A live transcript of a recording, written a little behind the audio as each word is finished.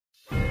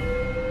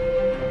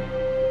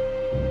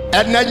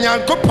And then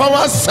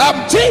Yankopon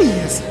Sam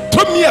Jesus.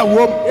 To me a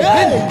womb.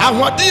 I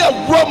want a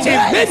womb.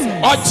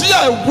 Or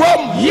dear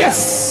womb.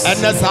 Yes.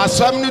 And as I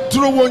swam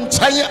through one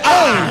China.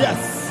 Yes.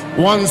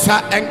 Once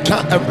I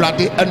encounter a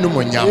brother and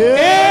pneumonia.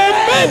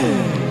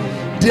 Amen.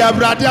 Dear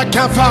brother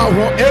can't find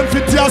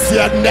emphasis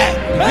and that.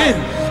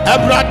 A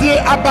brother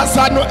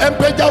Abasano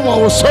Empeja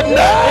was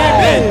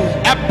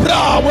Sunday. A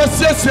bra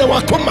was yes,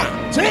 Wakuma.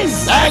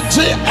 Jesus.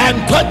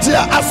 And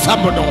Kwatia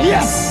Asamono.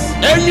 Yes.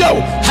 And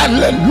yo,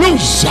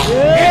 hallelujah.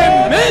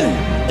 Amen.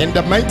 In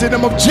the mighty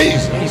name of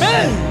Jesus.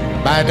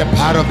 Amen. By the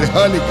power of the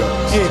Holy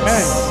Ghost.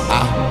 Amen.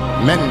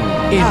 Amen.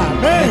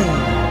 Amen.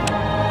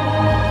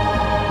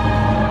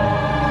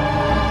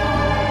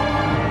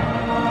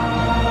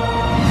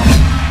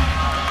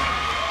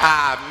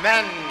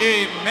 Amen.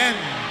 Amen.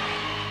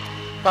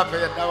 Papa,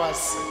 that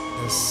was.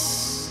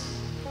 Yes.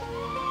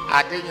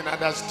 I didn't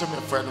understand to me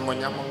for a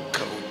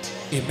code.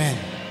 Amen.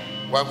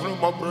 We're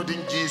going to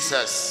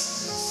Jesus.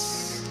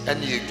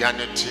 And you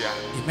granted.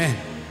 Amen.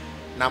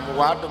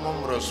 Namwad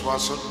Momros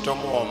was so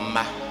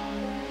Tomoma.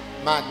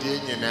 My dear,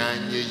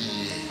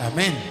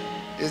 Amen.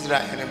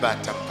 Israel and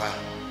Batampa.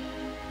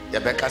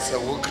 Yabeka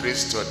said, "O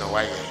Christo, no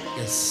way."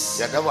 Yes.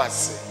 That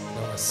was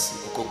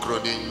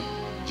Concluding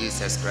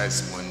Jesus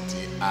Christ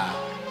Monte.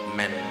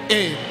 Amen.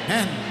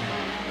 Amen.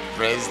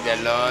 Praise the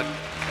Lord.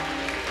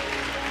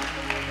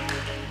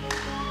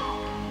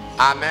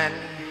 Amen.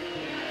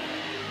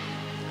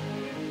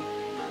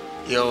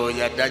 Yo,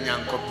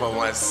 Yadanyan Kopa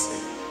was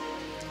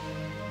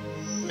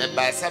me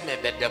basa me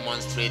be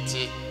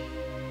demonstrate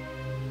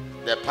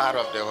the power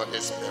of the Holy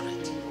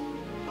Spirit.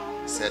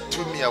 Said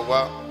to me, a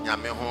wa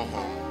nyame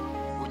honhom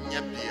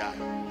unya bia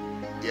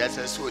de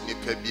asaso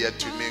nipa bia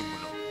to me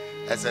hunu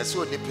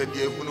asaso nipa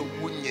bia hunu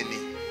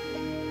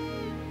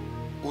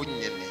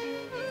unyini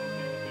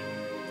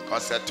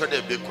cause to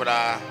the be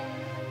kura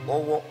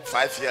owo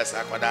 5 years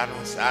akoda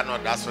no sa no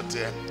da so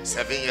te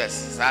 7 years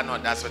sa no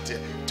da so te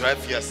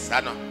 12 years sa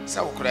no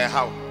sa ukura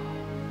how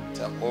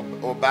ta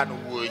oba no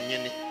wo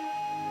nyini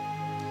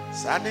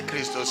sa ne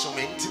Kristo sum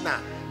ntina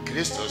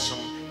Kristo sum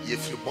ye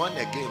fi born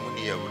again mu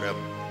ne yawram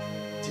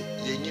ti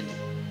ye nyini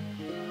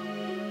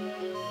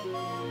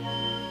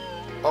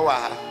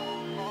owa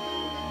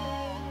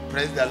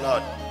praise the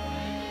Lord.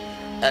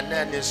 And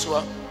then this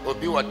one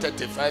obi wa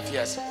 35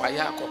 years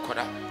waya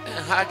akokora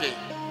hage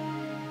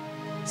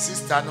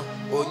sister no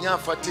onya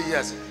 40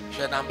 years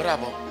hwe na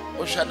brabo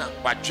o hwe na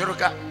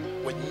badworoga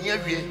wonya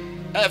wie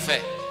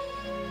efe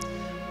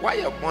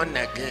why born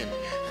again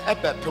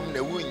ebepem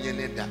na wonye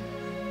ne da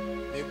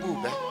mebu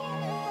be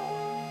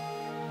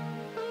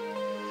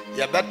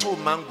ya beto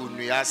mango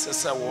nua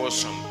asese wo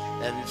som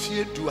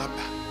emfie du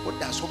aba wo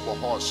da so bo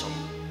ho som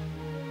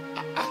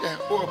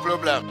no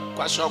problem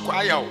kwasho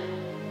kwayo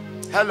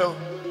hello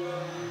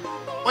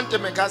want to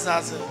make us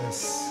answer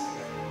yes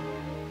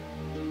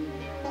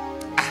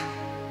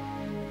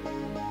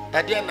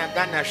ade na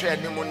Ghana hwe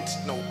anim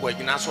no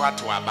wagina so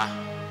ato aba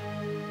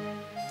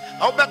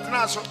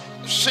obetna so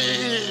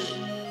she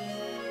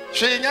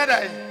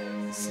nyada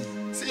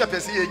see your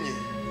person yenyi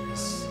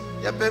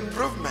your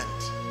improvement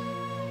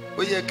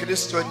oye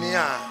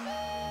Kristonia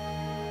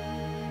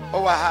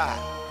owa ha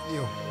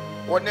yo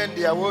wonen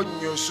dia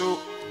wonyo so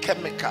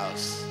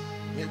chemicals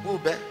me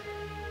bube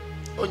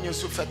onyo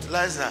so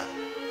fertilizer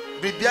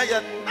bibia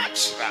ya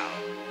natural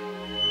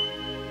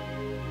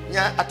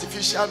nya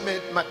artificial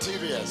made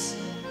materials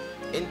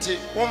enti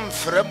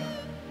womfrem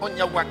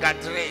onya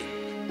wagadre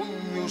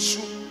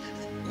onyusu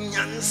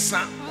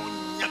nyansa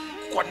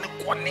onya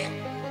kone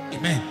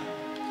amen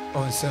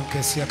on some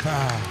kesia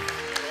pa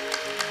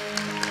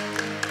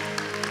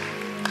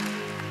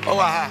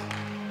owa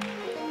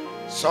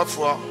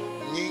sofo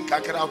nyin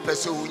kakra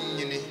opeso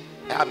unyini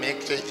a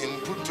make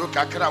imputo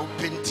kakra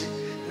upenti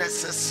na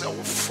sese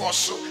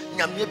ufoso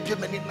nyame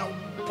biemani na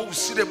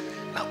bosirem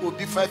na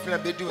obi 5 na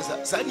bedi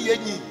sa ne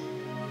yanyi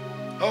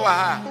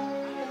owa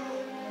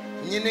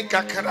nyini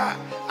kakra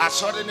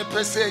asore ne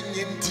pese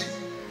nyinti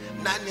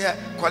na ne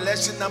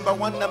collection number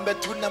 1 number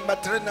 2 number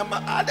 3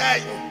 number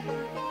adai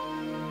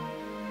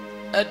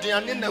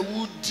aduane na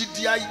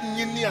wudidi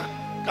nyini a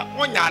ka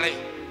onyare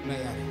na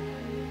yare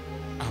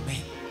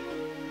amen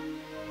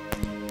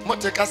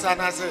mote kasa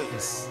na say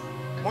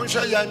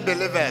Monsha young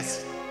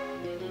believers.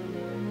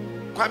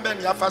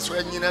 Kwamben ya faso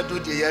enyina do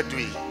de ya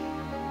dui.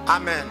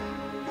 Amen.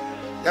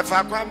 Ya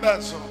fa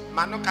kwamben so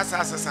manu kasa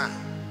asesa.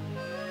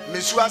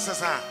 Mesu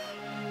asesa.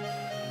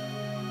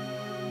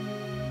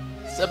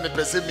 Se me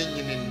pese me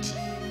nyini ndi.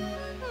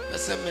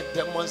 Se me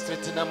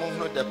demonstrate na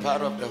mo the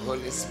power of the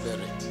Holy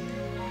Spirit.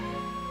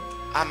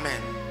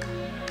 Amen.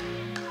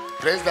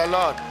 Praise the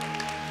Lord.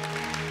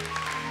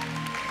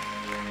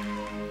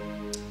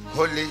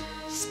 Holy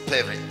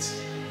Spirit.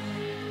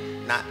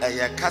 Na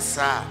eya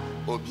kasa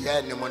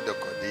obia ni mo de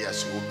kode ya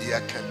so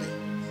obia ka bi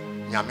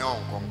nyame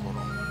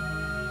onkonkoro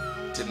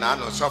ti na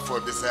no so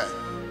for be say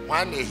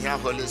one here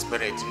Holy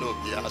Spirit no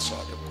obia so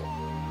de ko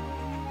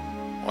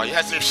o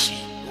ya se shi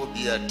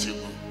obia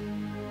tibu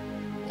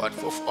what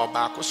for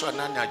oba ko so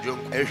na nya dwom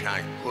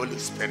ehwan Holy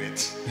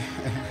Spirit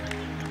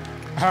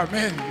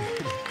amen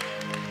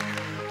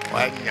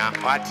Wanya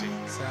party.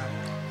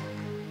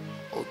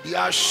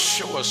 Obia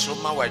show so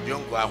ma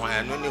wadwongo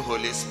ahwan no ne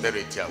Holy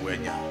Spirit ya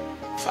wanya.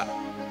 Fa.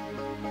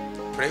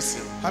 Praise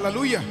him.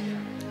 Hallelujah.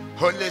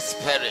 Holy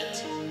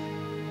Spirit.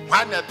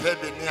 Wana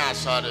baby ni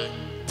asore.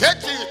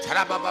 Take it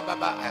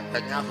rabababa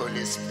akanya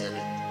Holy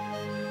Spirit.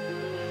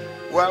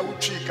 Wa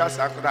uchi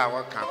kasa kura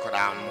wa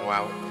kakura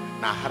mwa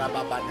na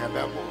harababa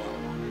nebebo.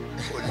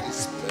 Holy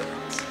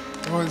Spirit.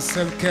 On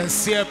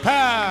self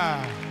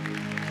pa.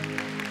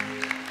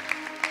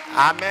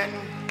 Amen.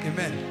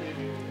 Amen.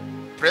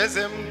 Praise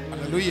him.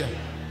 Hallelujah.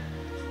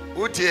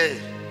 Utie.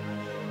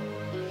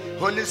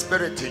 Holy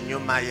Spirit in you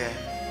maye.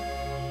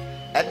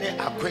 Any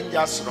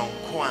akwenya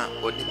sonko a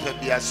onipa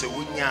bia se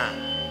wunya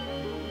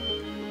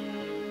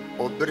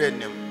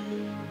obrenem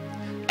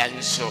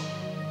enso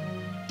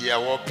dia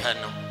wo pe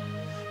no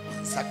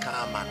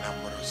saka ama na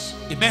moros.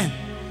 Amen.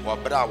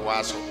 Wabra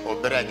waso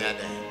obrenya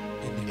de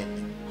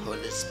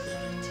Holy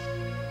Spirit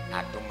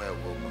Adom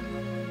ewo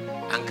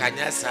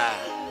ankanya sa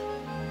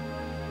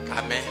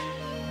kame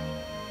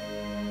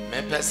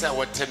me pesa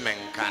wote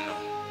menka no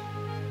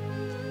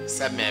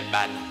se me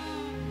ba no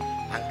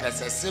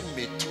ankasa se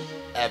metu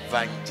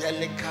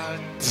evangelical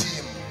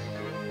team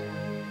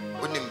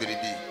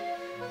unimbiribi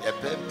ya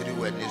bembiri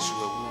wani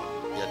suwu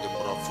ya de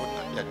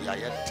brofona ya de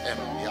ayetem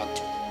ya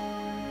to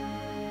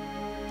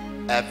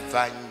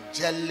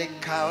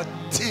evangelical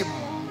team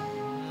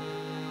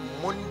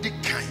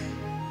mundikan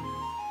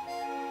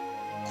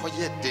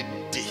koye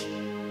dede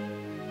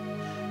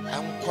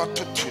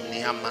enkototo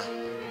niama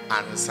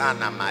ansa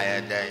na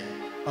mayeden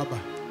Baba.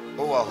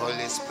 Oh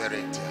Holy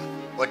Spirit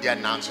o dia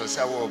nanso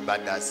se wo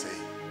badase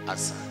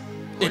asa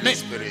Holy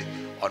Spirit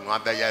on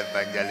one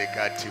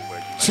evangelical team.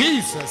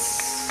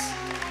 Jesus.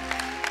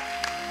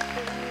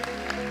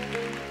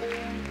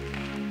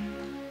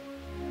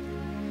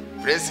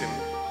 Praise him.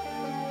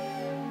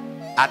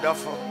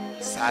 Adolfo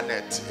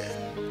Sanet.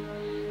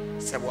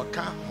 Se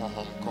waka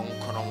honhom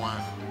konkron wa.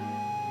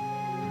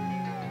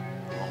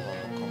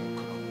 Honhom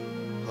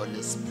konkron.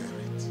 Holy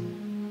Spirit.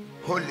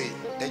 Holy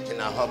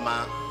ejina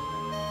homa.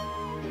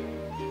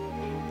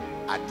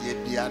 Adie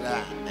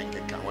biara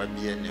enkeka wa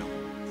biene.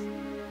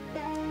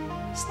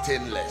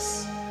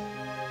 Stainless,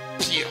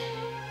 pure,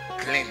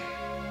 clean,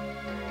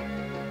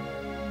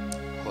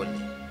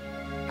 holy.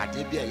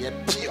 Adebia ye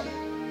pure.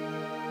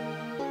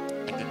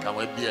 Enkeka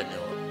wa biene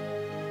ho.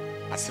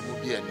 Asemu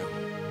biene ho.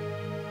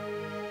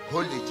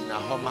 Holy jina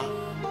homa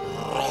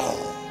raw.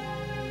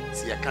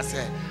 Si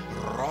yakase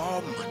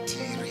raw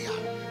material.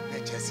 Na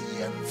just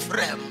yem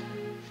frame.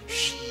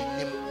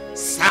 Shinim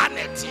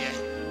sanity.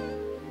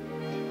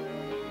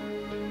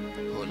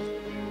 Holy.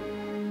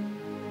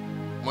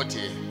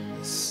 Moti.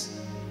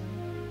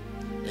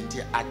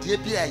 Enti ade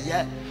bia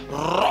ye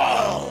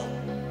raw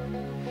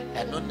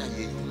eno na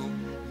ye hunu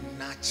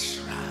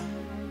natural.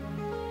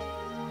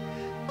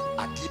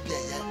 Ade bia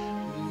ye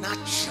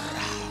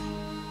natural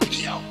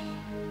pure.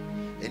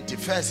 Enti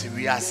first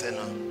we ase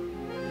no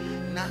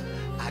na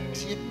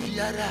ade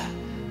biara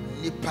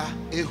nipa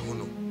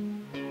ehunu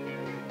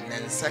na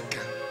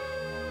nsaka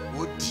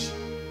wodi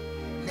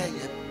na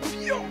ye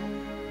pure.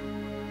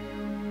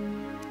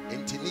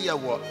 Enti ni ye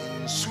wo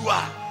nsu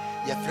a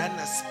ye friend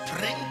na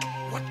spring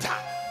water.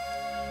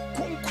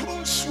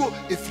 Kunkurun suo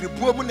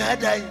efiribuo mu na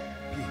adan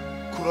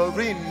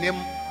chlorine nim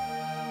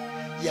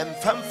yem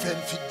famfam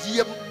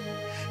fidiem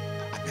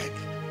abeg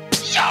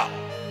pia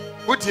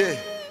wote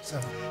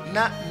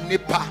na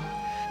nipa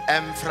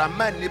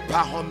emframa nipa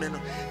home no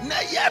na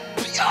ye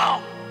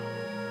pia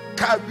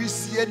ka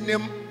wisie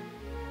nim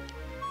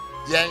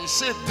yen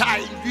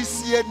shetai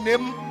wisie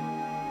nim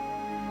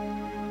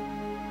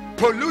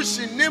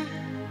pollution nim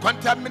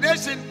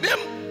contamination nim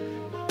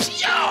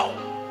pia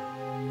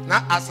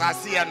na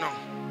asase no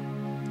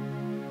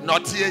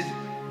not ye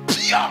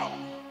pure.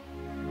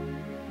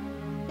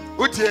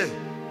 Uche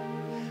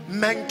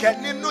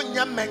menkani no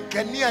nya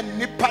menkani a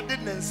nipa de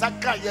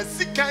nsaka ye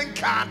sikan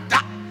kada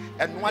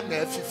and one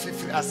na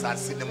fifi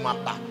asase ne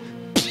maba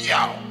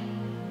pure.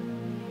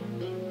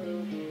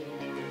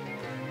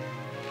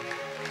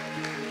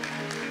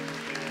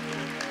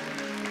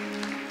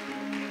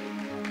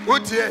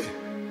 Uche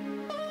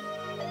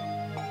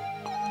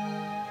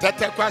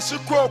tete kwashi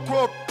ko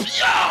pure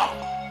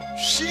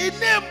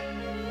shinem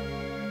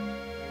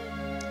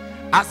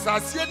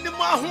asase ni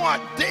mo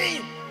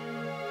ahoden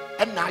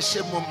and na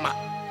shemuma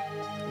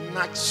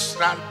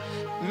natural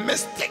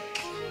mystic.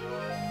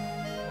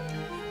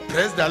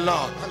 Praise the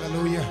Lord.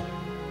 Hallelujah.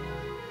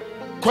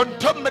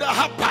 Kontomra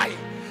hapai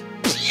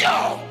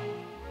pure.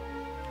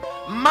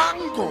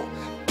 Mango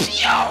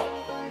pure.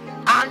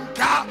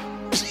 Anga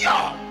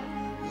pure.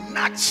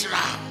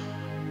 Natural.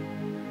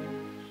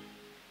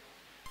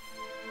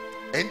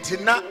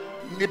 Entina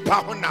nipa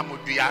ho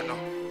namodua no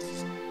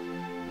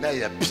na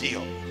ya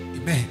pure.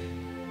 Amen.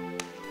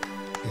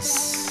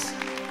 Yes.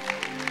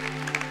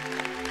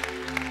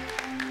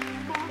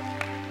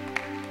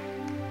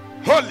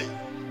 Holy.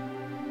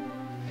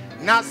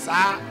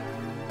 Nasa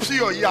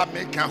pure ya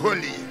make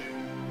holy.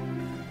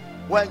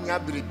 When ya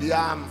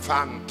bribia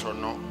mfanto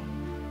no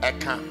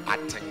eka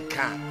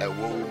atenka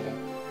ewo mu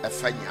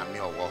efa nyame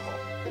owo ho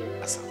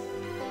asa.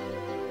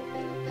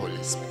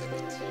 Holy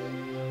Spirit.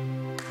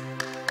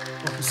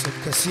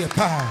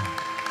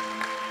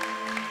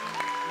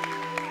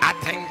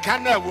 Atenka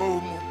na wo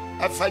mu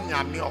efa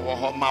nyame owo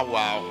ho ma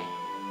wa ho.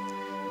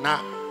 Na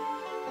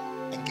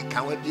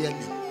nkeka wa bi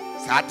ani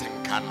sa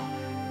atenka no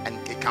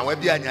nkeka wa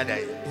bi anya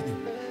dai.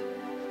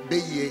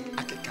 Beye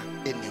akeka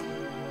eni.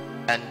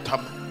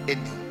 Entom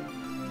eni.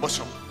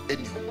 Bosom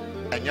eni.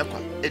 Enyekwa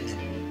eni.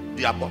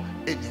 Diabo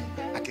eni.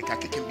 Akeka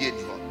keke bi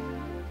eni ho.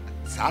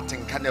 Sa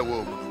atenka na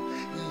wo mu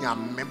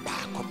nyame ba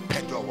ko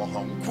pedo wo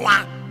ho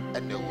kwa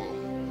ene wo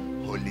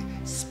Holy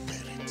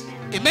Spirit.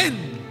 Amen.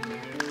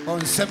 On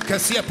sem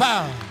kasiye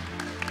pa.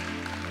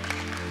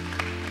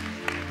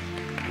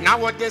 Na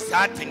wo de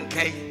sa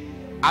atenka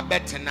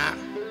abetena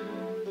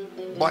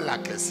bola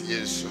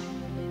kasiye so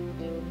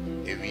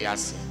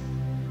ewiase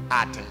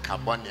atenka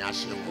boni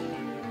ahyewo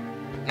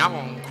na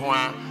won ko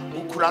a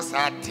ukura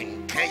sa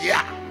atenka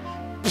ya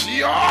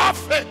pure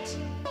faith,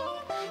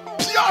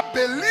 pure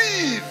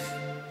belief,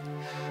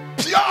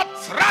 pure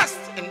trust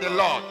in the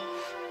Lord,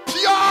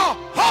 pure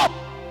hope.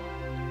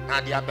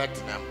 Na dia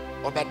betnam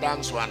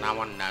obedance one na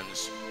one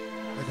nanso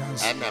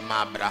and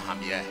Abraham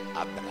ye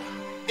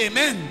Abraham.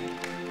 Amen.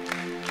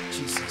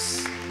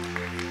 Jesus.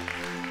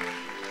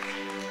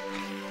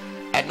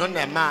 Eno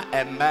na ma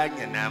emma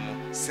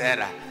nyenam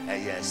Sarah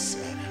yes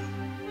Sarah.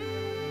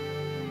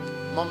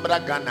 Mombra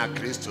Ghana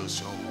Christo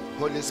so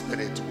Holy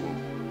Spirit wo.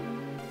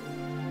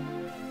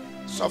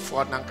 So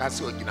for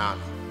nankase ogina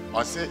no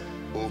o se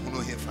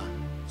ohunu hefa.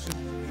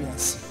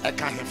 Yes.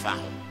 Eka hefa.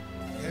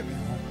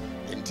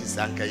 Enti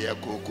sanka ye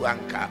koko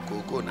anka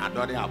koko na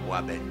dore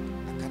aboa be.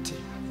 Akati.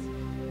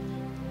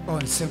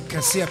 On sem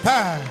kasiye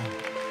pa.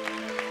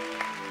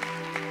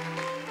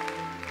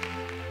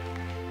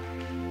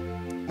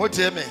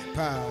 Moteme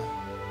Pa.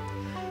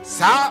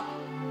 sa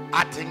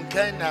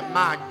atenkan na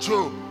ma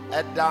Job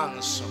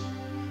edanso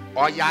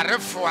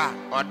oyarefo a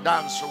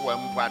odanso wa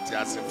mpate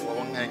asefo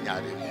won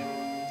anyare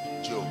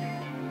Job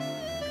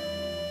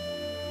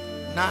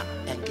na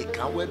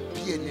enkeka wa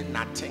bie ni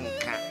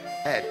natenka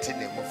ete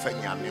ne mu fa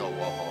nyame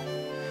owo ho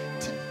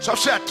ti so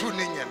hwe atu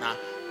ni nyina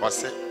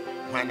wose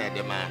hwan na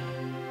de man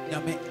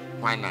Nyame.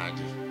 hwan na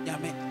agi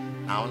Nyame.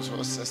 na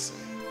onso sese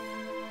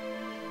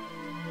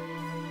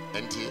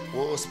enti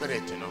wo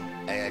spirit no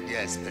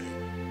dear spirit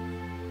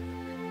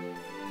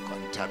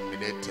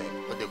contaminated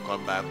with the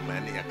combat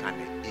man you can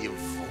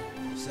evil.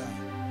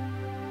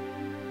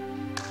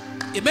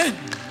 Amen.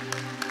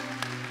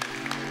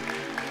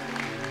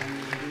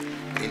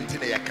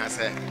 Into you can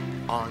say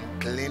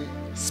unclean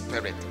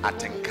spirit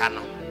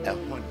atenkano a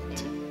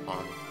hunt,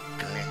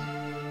 unclean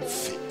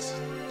feet,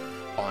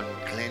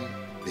 unclean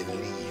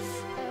belief,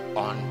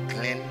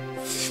 unclean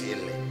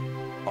feeling,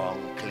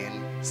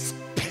 unclean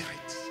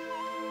spirit.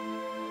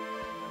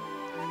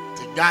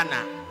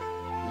 Ghana,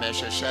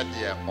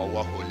 Meshashadia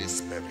or Holy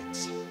Spirit.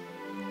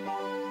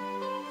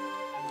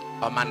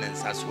 Oman and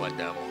Saswa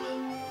Damo.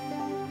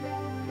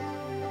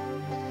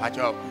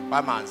 Pacho,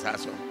 Paman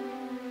Sasso.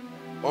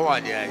 Oh,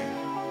 dear.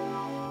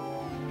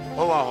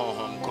 Oh,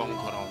 Hong Kong.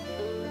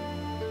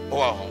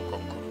 Oh, Hong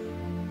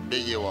Kong. Be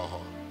you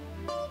all.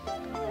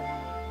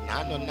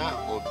 Nano na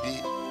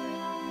obi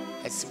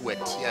as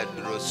wetia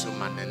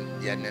drosuman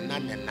and Yanan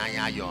and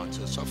Naya yon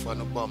so for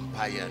no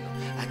bompire.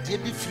 And they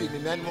be free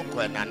in an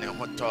moquan and a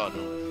hotel.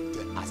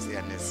 As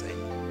I say,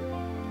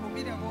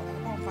 Obina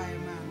bonfire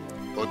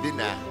man.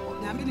 Obina,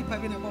 Namini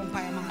Pavina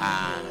bonfire man.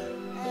 ah,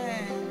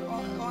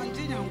 On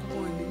Jinian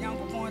Coin, young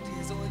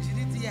Pontis, or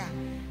Gidia,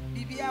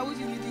 Bibia, which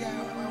you need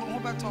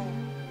Roberto,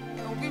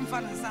 Obin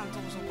Fan and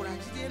Santos, or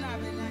Gina,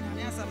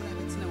 and some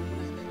rabbits no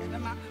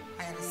more.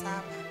 I had a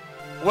sab.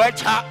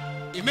 watch out.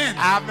 Amen.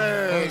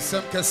 Amen. On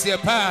sem kasiye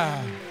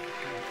pa.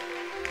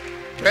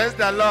 Praise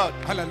the Lord.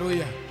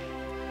 Hallelujah.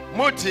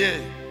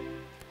 Mutie,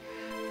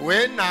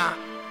 when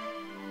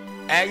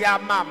Eya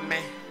mame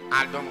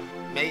Adom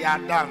me ya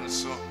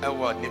dance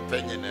ewo ni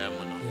penye na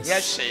mu no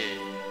yehye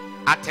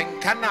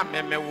atenkana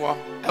meme wo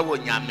ewo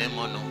nyame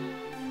mu no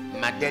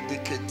ma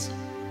dedicate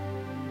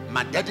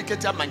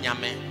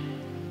amanyame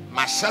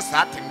ma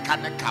hyesa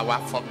atenkane kawa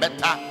for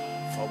better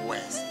for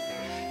worse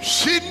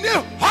she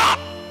knew her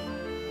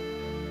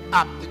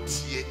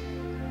abetie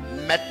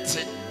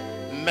mete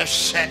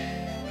mehye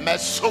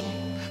mesom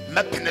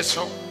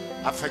mepeneso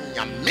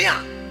afanyame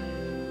a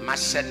ma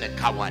hye ne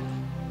kawa.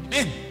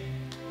 Amen.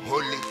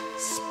 Holy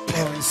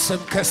Spirit. On sem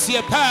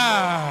kasiye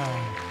pa.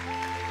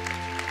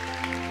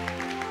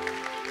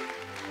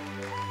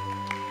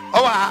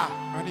 Oh, wow.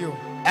 Anio.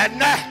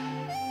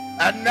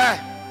 And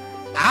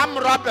I'm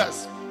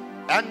robbers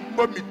and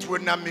mommy to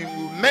nami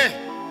me.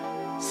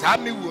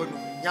 Sami won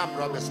yam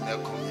robbers na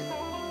come.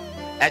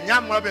 And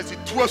yam robbers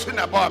it was in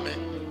about me.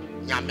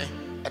 Yame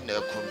and na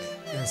come.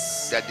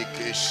 Yes.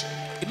 Dedication.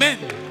 Amen.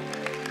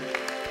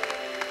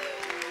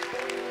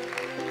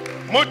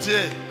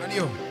 Moje.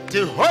 Anio.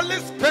 The Holy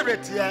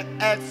Spirit here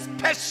a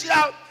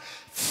special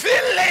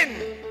feeling.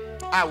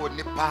 I will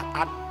never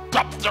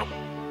adopt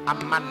a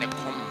man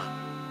come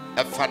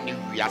a funny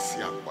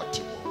reaction.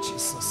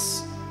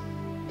 Jesus.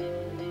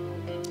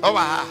 Oh,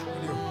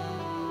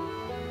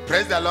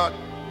 praise the Lord.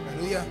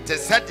 Hallelujah. Te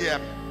said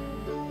him,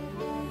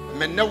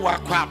 Menewa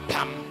kwa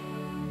pam,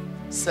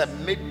 se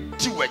me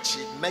tiwachi,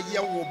 me ye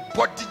wo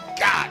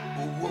bodyguard,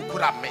 wo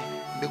kura me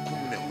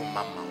kum me ho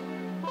mama.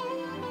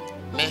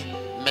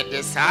 Me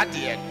de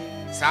sadie,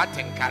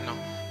 satenka no,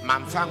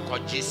 mamfa nko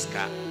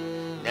jiska,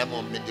 na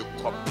mo me de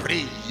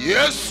kopre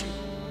Yesu,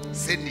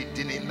 se ni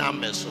dini na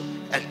me so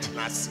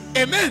entenase.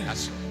 Amen.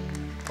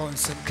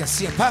 Konsem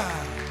kese pa.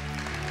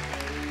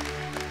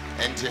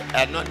 Enti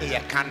eno ne ye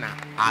kana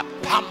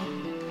apam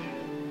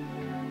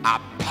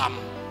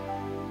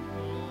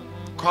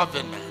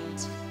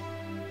covenant.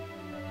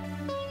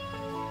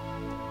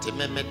 Te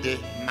me de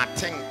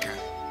matenka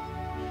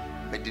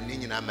me de ni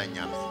nyina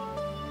manyame.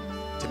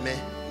 Te me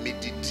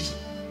didi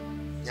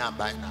nya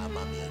ban na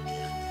amame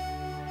aduane.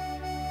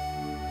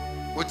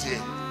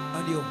 Wotie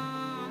Adio.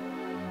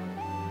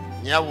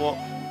 nyawo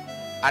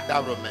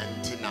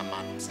adawromenti na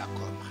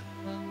mansakoma.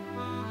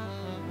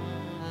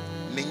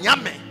 Me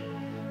nyame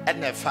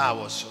ene fa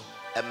wo so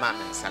e ma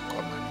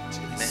mansakoma.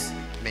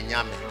 Me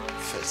nyame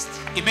first.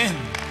 Amen.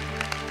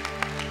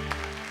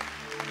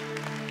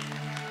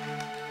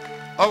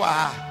 Oh,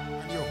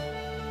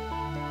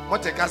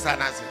 what a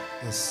casanasi.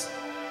 Yes.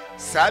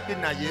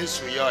 Sabina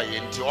Yesu yo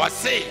into or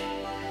say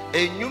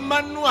a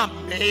human no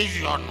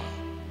amazon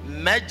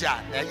major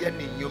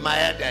any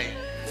numa day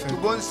to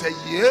go and say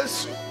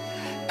yes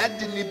and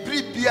the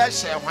prepare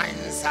share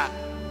wines.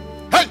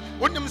 Hey,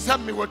 when you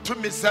send me what to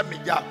me send me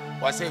ya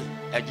was say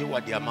I do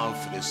what the amount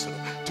for this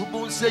to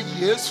go and say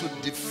yes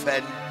would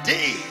defend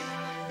day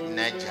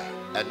nature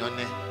and on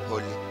the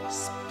Holy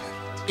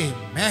Spirit.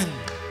 Amen.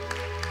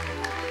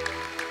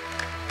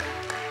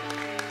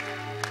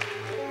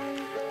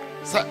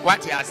 So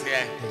what you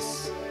say?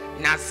 Yes.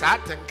 Na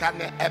Satan can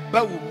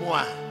eba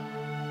umua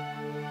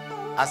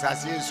as I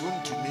say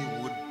soon to me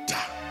would da.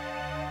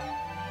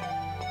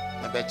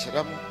 Na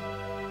bechiram.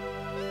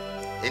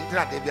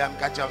 Intra de biam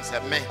kacham se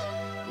me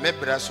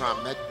braso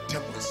am me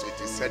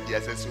demonstrate said the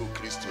SS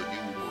Christo ni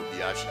wo bi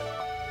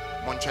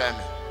ahwe. Monche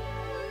me.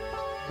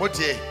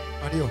 Motie.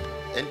 Adio.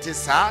 Enti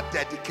sa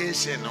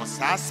dedication no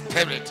sa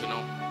spirit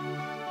no.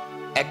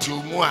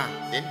 Etu mu a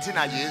enti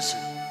na Yesu.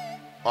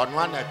 Ono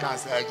ana ka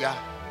sa agya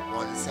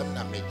on sem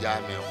na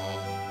meja me ho.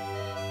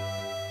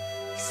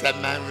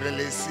 Seman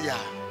release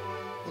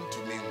unto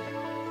me.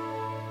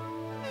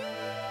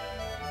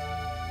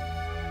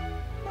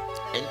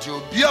 Enti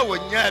obi a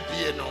wonya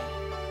bie no.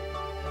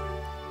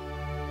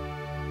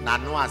 Na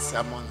no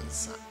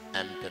asemonsa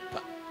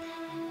empepa.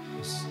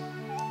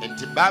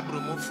 Enti Bible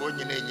mu fo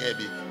nyina nya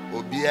bi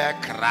obi a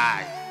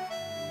cry.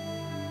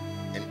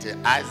 Enti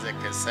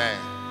Isaac say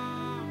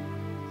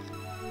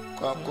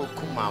kwa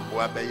kokuma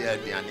bo abeya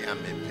aduane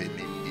amepe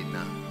mi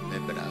dina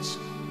mebraso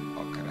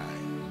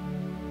okrai.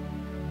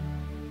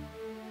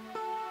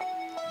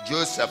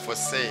 Joseph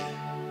say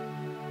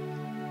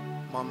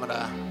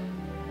mamra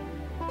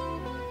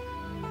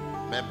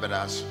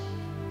mebraso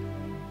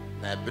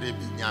na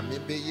brebi nyame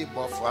beyi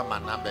bofo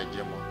amana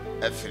bejemo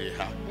afiri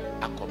ha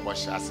akobọ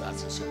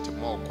asase so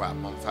timo kwa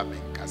amfa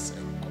menkase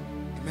nko.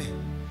 Amen.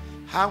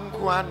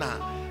 Hanko ana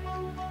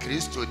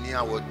Kristo ni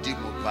a wodi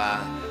mu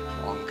pa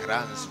on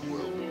krans wo.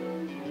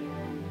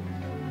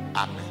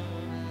 Amen.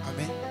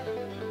 Amen.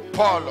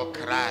 Paul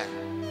cry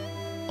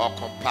or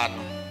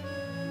compano.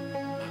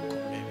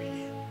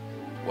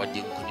 What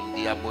you could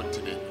be about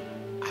today.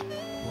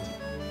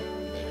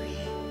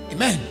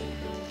 Amen.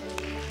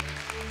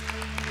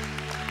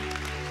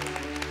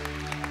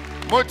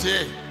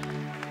 Mote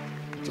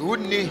to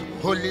need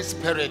Holy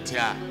Spirit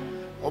here.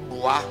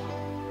 Obwa.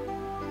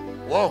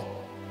 Whoa.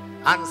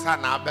 Answer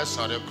now best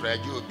sorry cry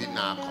you be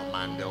now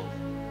commando.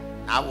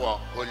 Our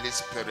Holy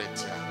Spirit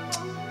here.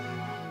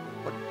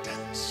 What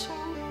dance?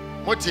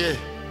 Mote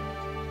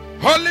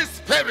Holy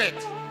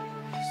Spirit.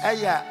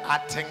 Aya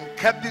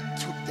atenkabi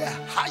to the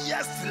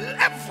highest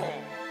level.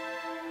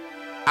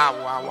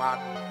 Our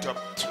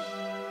doctor.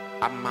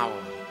 Amao.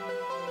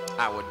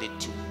 Our the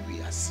 2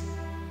 years.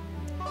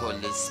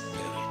 Holy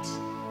Spirit.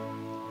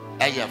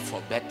 Aya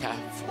for better,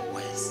 for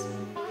worse.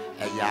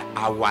 Aya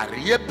our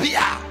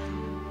rebia.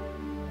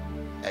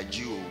 A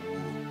Jew.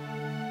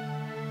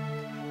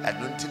 I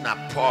don't think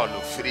Paul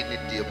of free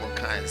the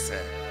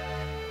cancer.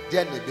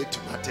 Then a bit to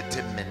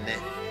matete mene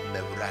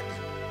mevradi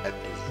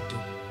adu.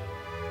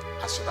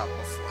 Asura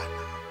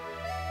mofwana.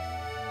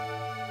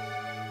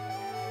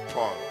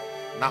 Paul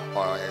na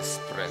or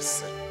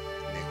express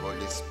the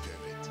Holy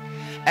Spirit.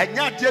 And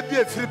yet there be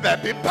a free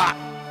baby pa.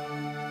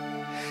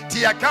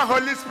 Tiaka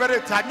Holy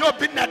Spirit and you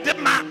be na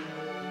dema.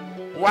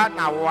 1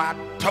 hour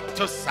top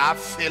to sa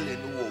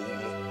feeling wo.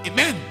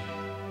 Amen.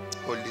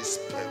 Holy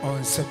Spirit.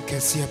 On some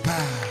kese pa.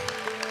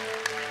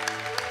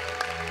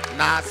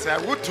 Na se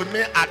wutu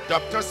me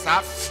adopt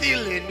sa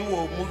feeling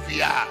wo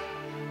movie a.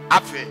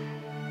 Afi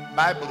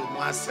Bible mu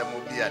asem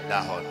obi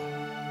ada ho no.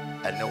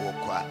 Ene wo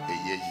kwa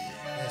eyeyi.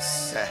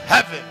 Yes.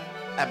 Heaven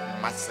and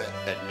master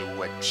and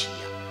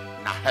watchia.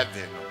 Na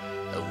heaven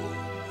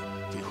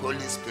the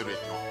Holy Spirit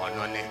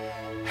on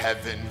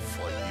heaven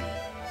for you.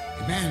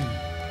 Amen.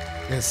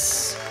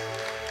 Yes.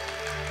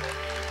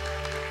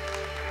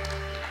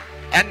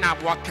 And I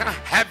walk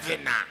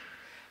heaven.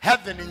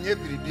 Heaven in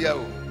every day,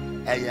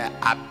 a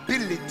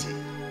ability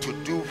to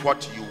do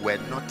what you were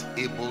not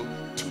able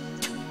to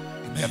do.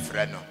 The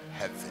friend of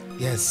heaven.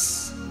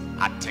 Yes.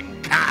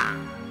 Atenka.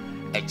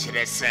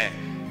 Echrese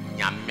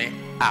nyame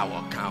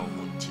our count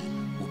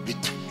will be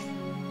to me.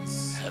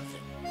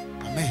 Heaven.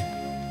 Amen.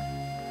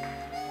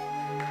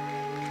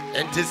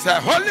 And it's a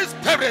Holy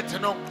Spirit,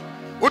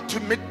 what to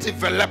me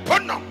develop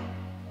on.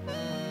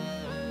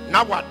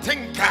 Now I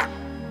think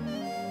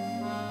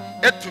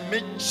it to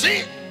me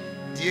chi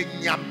the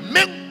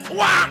nyame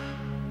kwa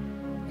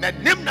na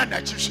nimna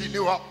na chichi ni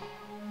ho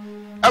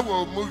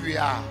ewo movie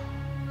a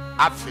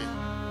afi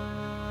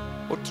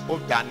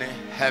ot dane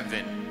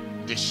heaven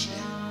this year.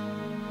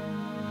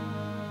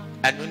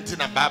 And until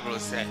the Bible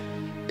says,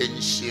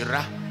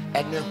 "Enshira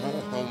ene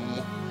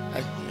honhom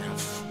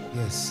ahiafo."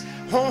 Yes.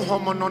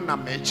 Honhom no na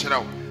me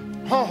kyerɛw.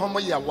 Honhom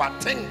yɛ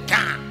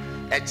watenka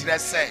ɛkyerɛ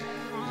sɛ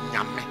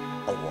nyame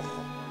ɔwɔ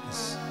hɔ.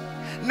 Yes.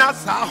 Na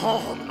saa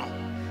honhom no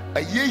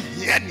ɛyɛ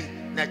hiani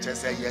na kyerɛ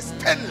sɛ yɛ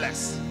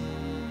stainless.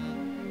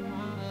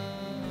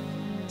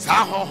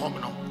 Saa honhom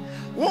no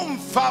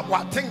womfa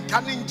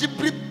watenka ne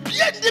ngibri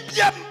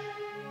biam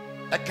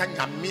ɛka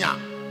nyame a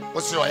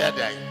wosi ɔyɛ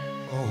dɛn.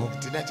 Oh,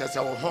 teenager say,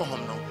 "Oh,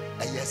 home no,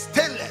 a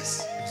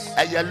stainless,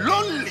 a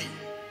lonely,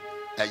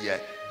 a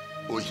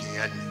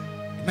ohiani."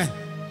 amen.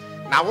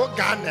 Now, what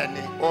Ghana,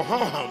 oh,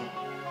 home.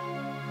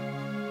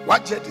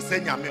 What jet is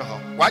saying,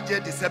 Yamiho, what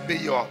jet is a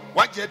Bayo,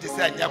 what jet is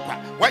saying Yapa,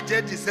 what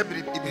jet is a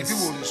bit if you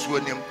won't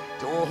swim him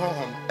to oh,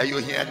 home, a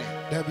yohiani.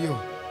 W.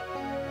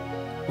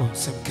 Oh,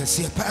 some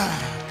Kyei-Duah.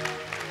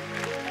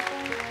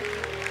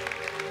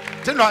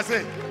 Then I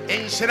say,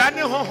 in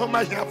Shirani home,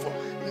 I have for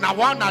now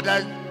one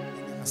other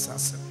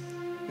Assassin.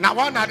 now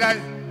one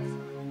other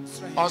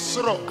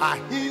Osro a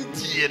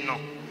Hindi no,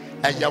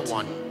 a ya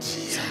one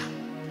dear.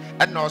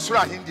 And Osro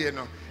a Hindi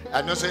no,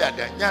 and also at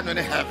the Yan on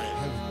heaven.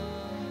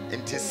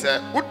 And tis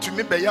what to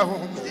me by your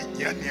home,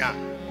 Yania.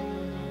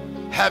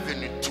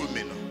 Heaven in 2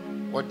 minutes.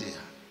 What dear?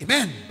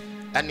 Amen.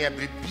 And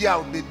every beer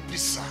will be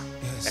bisa.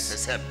 Yes. As I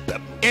said,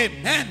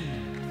 Amen.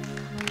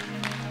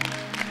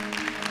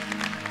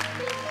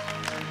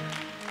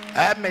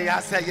 I may I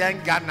say,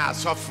 young Ghana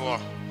suffer.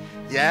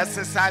 Yes,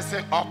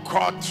 exercising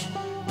occult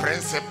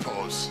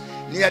principles.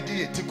 Near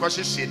the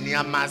Tikoshishi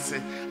near Massey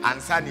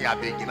and Sanya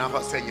beginner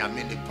who say your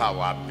mini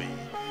power be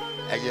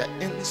a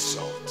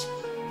insult.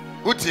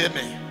 What you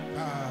mean?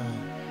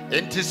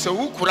 It is so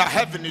who could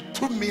have it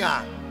to me.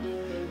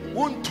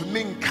 Want to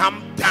mean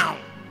come down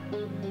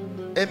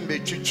and be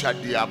chicha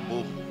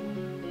diabo.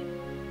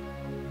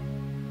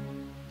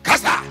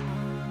 Kasa,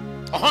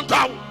 a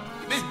hunter.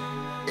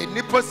 A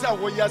nipposa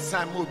warrior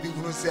Sam will be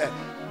who said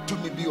to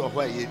me be or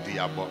you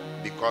diabo.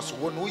 Because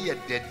when we are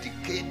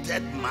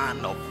dedicated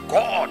man of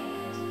God,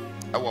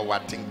 our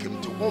what think him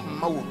to whom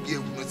ma will be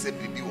able to say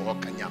baby or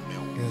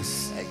kanyamel.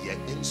 Yes.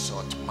 A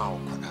insult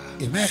maukona.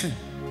 Amen.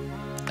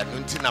 And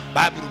until a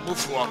Bible move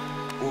for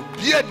will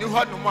be a new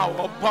one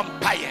more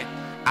vampire.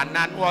 And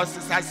none was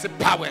as a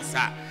power,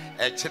 sir.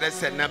 A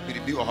chess and not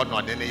be or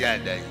not in a year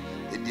day.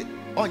 It did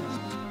only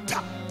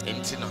tap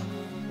into no.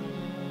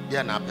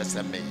 Yana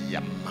person may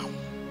yam mount.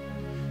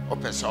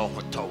 Open so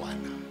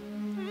hotowana.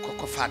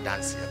 Cocofa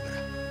dance here.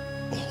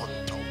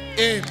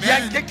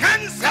 Amen. You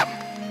cancer.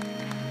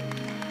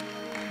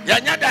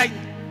 Yanya die.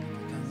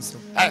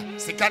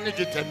 Sikani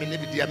determine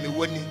be dear me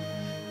winning.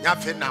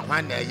 Nothing now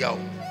one day yo,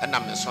 and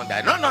I'm a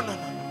Sunday.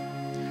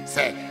 No.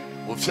 Say,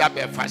 if you have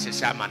a fashion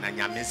shaman and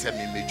Yamin send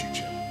me made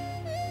you.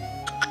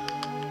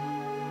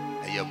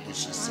 A young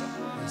bush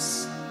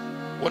Yes.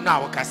 What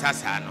now,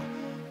 Casasano?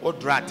 What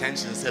draw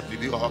attention, said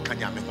Bibi or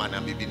Kanyami man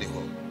and Bibi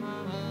Niho.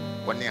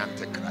 When the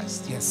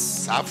Antichrist.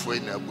 Yes. Halfway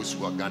in a bush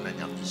were gone and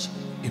Yamis.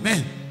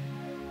 Amen.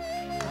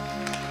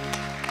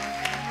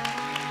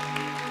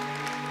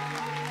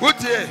 Good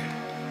day.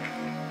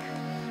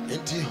 In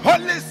the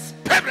Holy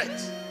Spirit,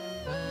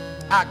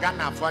 I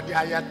gonna for the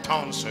higher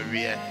tongues of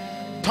here.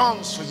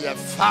 Tongues we are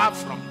far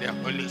from the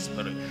Holy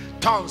Spirit.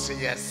 Tongues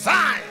we are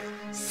sign,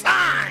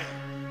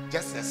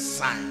 just a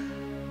sign.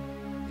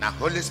 Now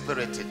Holy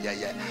Spirit is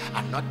there,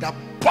 another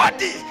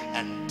body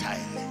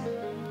entirely.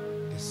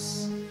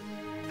 Yes.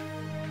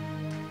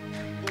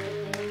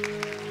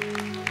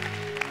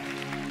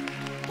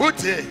 Good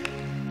day.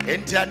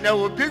 And there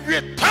will be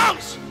with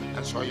tongues.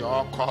 And so you're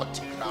all called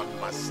to ground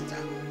master.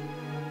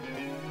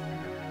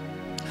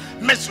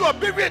 Miss will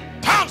be with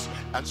tongues.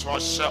 And so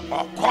shall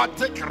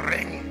aquatic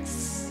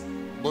rings.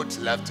 Both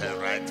left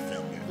and right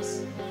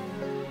fingers.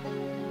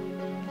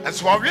 And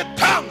so with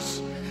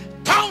tongues.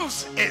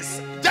 Tongues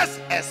is just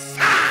a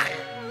sign.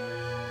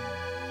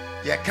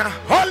 You can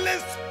Holy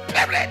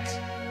Spirit.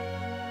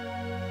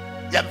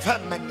 You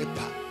can't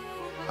manipulate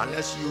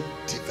unless you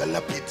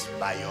develop it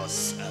by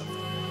yourself.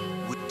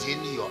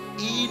 Within your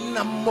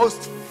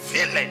innermost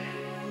feeling,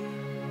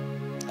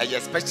 a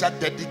special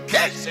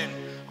dedication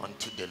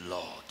unto the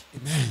Lord.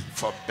 Amen.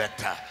 For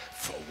better,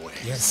 for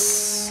worse.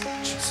 Yes.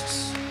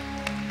 Jesus.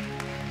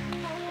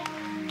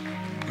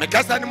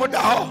 Because I know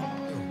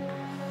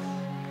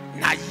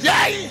now,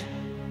 yea,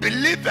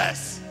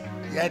 believers,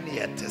 yen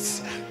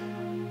yetesa.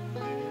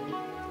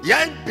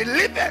 Yen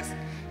believers,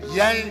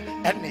 yen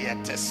and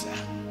yetesa.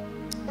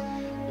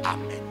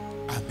 Amen.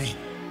 Amen.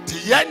 The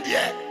yen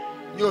ye,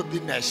 you be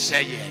na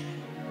share yen.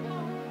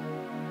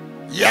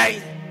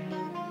 Yen,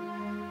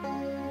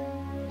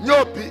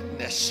 you be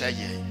na share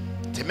yen.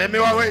 The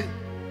meme way,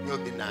 you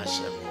be na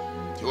share.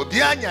 You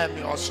be anya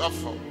me or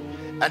suffer.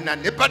 And a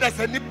nipper that's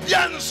a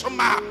nipian so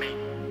mammy.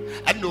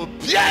 And no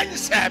pian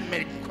say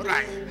me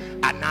cry.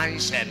 And I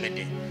say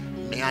me,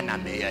 me and a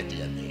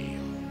dear me.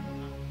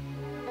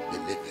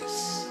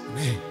 Believers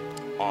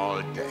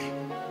all day.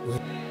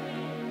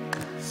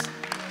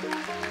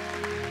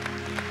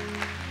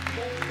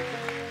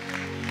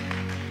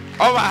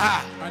 Over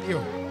her. And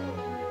you.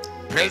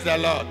 Praise the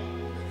Lord.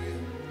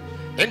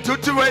 Into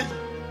two ways.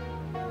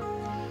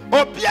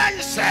 Oh, pian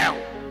say,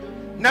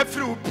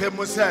 never will pay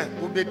Musa,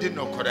 who be did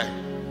no correct.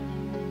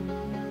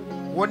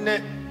 One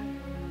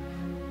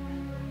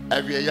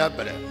every year,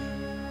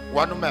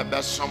 one of my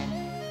best some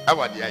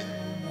our day.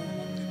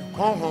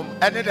 Come home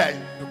any day.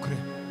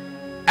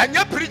 And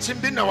you're preaching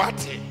be no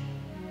what.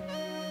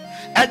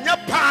 And your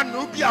pan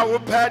will be our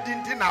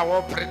padding in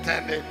our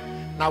pretending.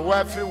 Now,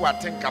 every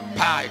what think a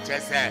pie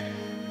just say,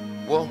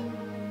 whoa,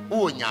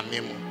 oh,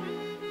 yamim,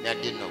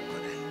 that did not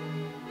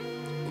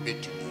correct. Be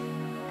to me.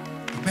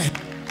 Amen.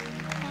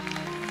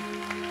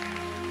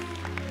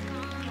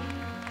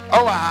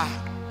 Oh,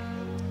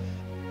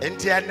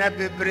 enti ana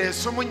bebre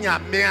so munya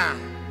me a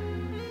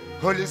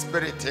Holy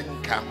Spirit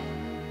nka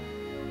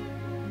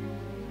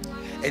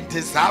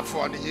enti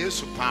safo ne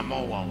Yesu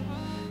pamo won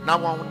na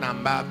won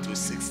number to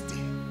 60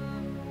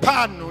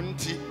 pa no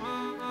nti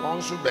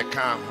won so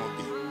beka ho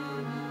bi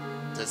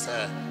te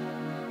say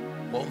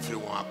won firi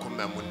won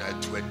akoma mu na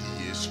to adi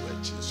Yesu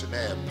achi so na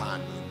e pa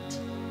no nti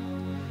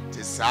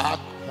te sa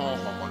ho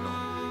ho no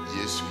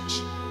Yesu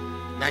chi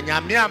na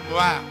nyame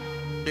aboa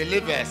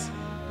believers.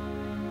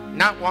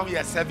 Now 1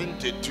 year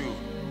 72,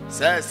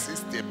 say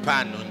 60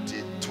 pound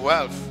until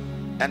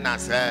 12, and I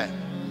say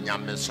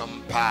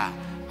Yamesum pa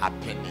a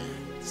penny.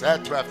 Say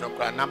 12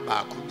 no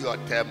number could be a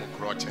term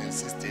crotch and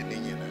 16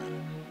 in.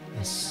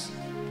 Yes.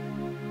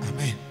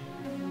 Amen.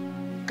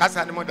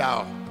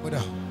 Casanimoda.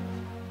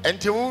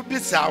 And to be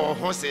sour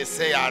horses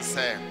say, I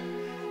say,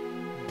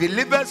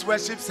 Believers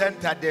Worship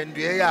Center, then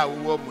we are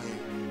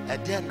woman,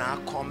 and then I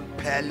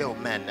compel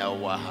men.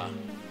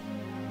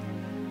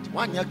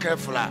 1 year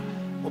careful.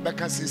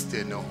 Obeka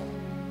sister no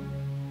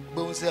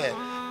bo say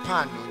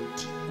pan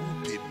nti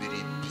upe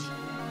biribi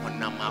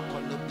onam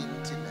akono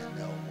binti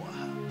na wa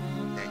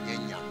na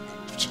nyanya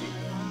mechi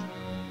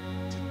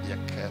to be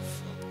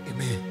careful.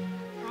 Amen.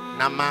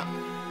 Nama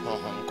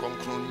honhom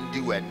konkron di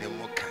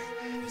wanemu kan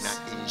na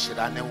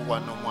inhira ne wo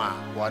no mo a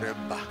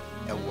woreba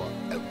ewo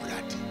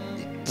awurade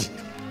eti.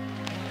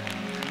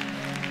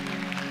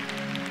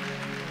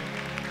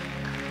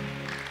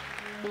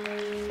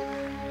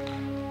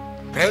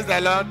 Praise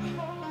the Lord.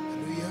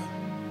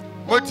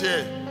 What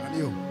and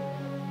you.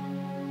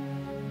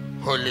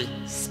 Holy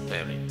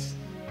Spirit.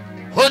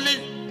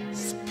 Holy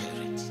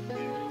Spirit.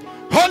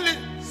 Holy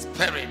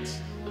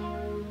Spirit.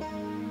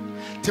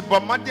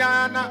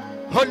 Tibomadiana,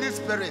 Holy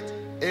Spirit,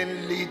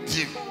 and lead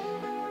you.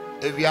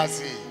 If you are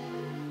saying,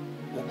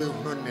 Obe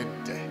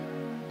Hunonete,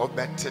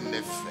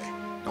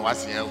 Obetenefe, no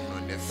was here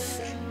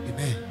Hunonefe.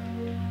 Amen.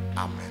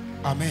 Amen.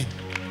 Amen.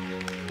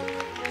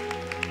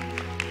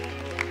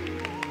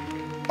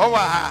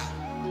 Oh,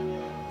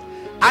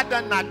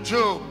 Adana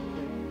Job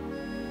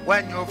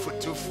when you're for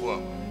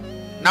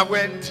 2-4. Now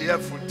when you're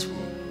for 2.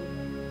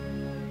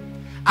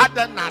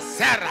 Adana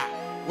Sarah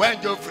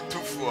when you're for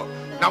 2-4.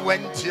 Now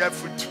when you're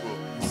for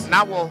 2.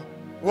 Now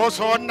was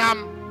on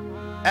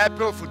them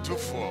April for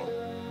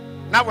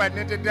 2-4. Now when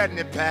you did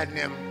any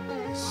pen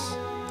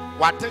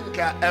what think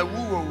a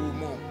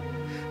woo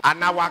and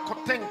now I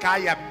could think I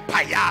am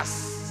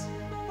pious.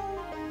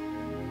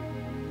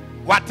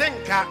 What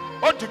think I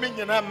ought to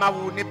mean my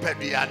wounded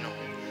pediano.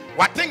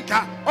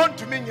 Watinka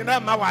unto me in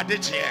a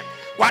mawadeche.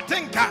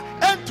 Watinka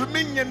unto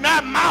me in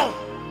a mouth.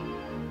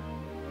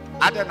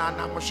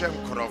 Adana Moshem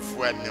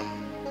Krofwenum.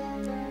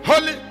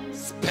 Holy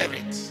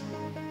Spirit.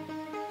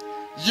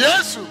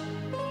 Yesu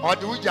or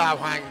do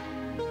Jawan.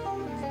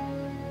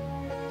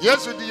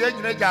 Yesu the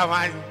Angel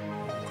Jawan.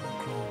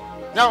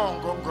 Now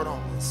on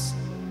Gongoros.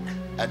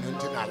 And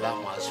until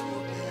Alamas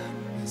will be.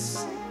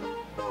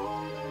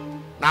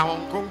 Now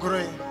on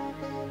Gongore.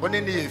 When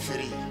in the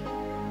free.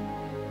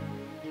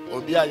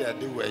 Obia ya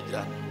de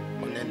waja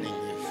onene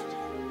nyef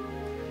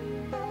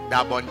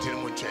da bontin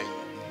mu twen.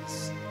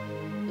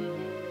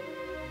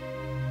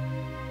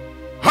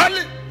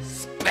 Holy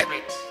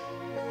Spirit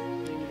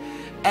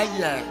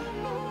aya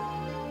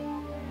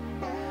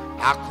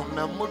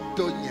akoma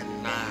mudo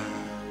nyina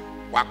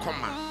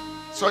wakoma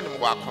so nim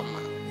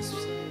wakoma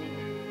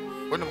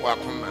onim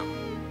wakoma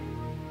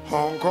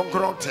hon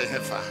konkro te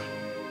hefa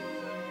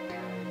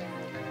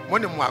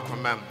monim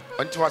wakoma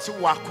onti wase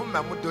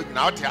wakoma mudo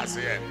nyina ote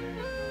ase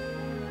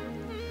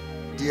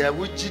dear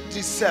would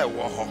you say,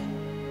 Woho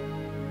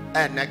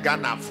and a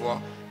gunner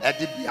for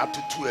Eddie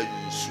Beatutu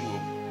and Sue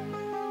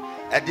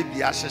Eddie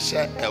Biasha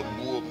a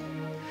womb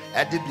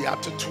Edibi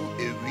atoto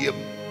ewiem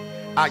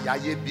a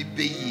yaye bi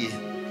beye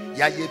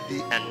yaye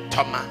bi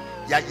entoma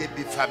yaye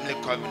bi family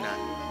covenant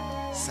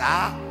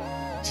sa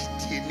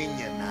jidie ni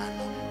nyana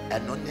no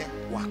eno ne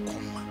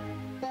wakoma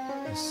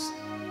yes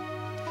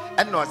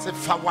eno se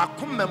fa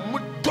wakoma mu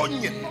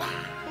donyina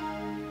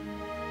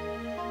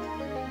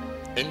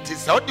enti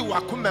sa odi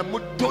wakoma mu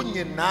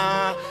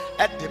donyina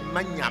ede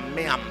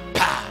manyame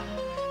ampa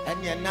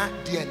ene na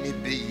de ne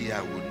beye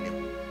a wonim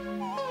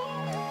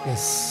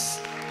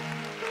yes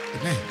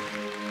amen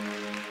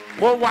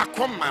wo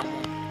wakoma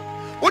mu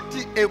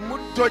odi emu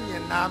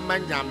donyina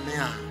manyame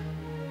a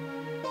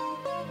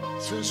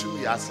sunsu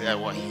ya se e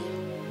wo he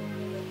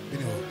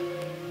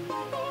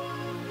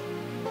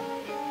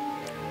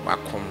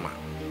wakoma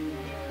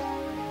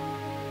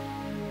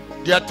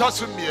dia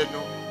tosu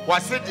mienu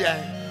wase dia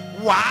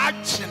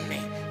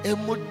waachene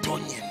emu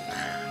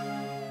donyina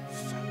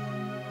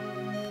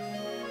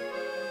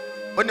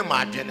oni ma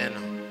adwene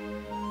no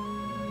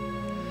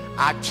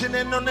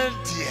atwene no ne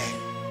die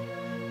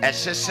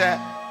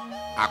ehhehye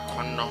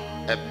akono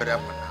ebre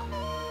hona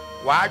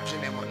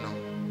waadwene mo no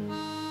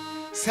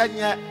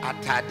sanya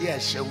atade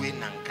ehyewe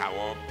na nka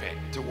wo pe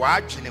ti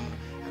waadwene mo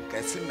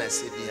nka si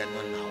mesedi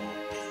no na wo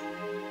pe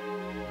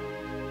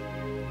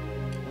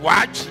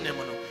waadwene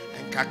mo no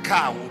nka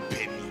ka wo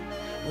pe ni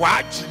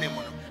waadwene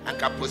mo no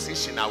nka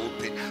position a wo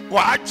pe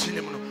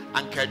waadwene mo no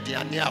nka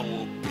duane a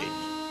wo pe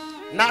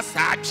na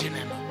sa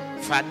adwene no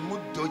fa mu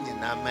do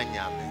nyina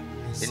manyame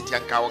enti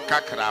nka wo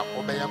kakra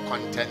wo be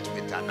content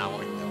with ana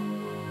wo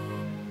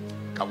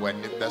ka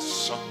wani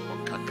beso wo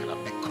kakra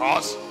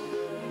because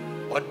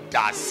what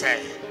does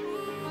say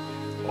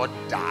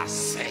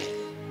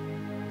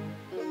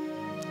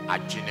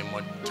adwene mo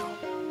do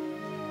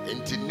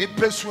enti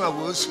nipesu a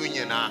wo so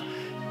nyina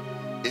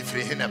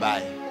efiri hene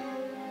bai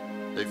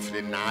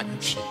efiri na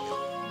adwene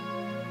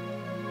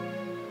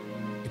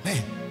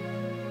amen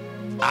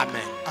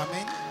amen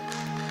amen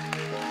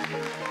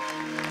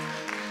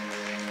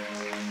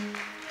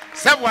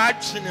se wa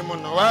adwene mo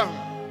no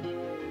wa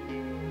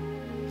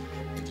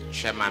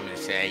shema me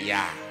say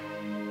ya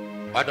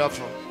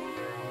odofo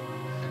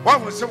wa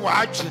hu se wa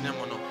adwene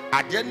mo no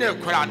ade na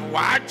ekura no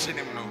wa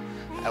adwene mo no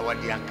e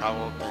wodi anka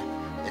wo be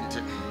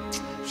enti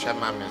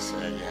shema me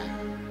say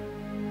ya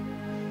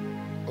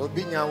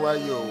obinya wa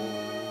yo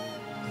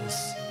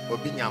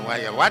obinya wa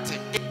ya wati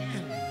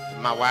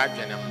ma wa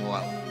adwene mo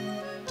wa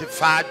ti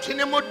fa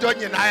adwene mo do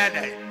nyina ya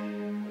dai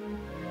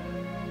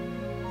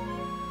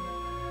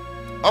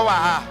o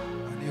wa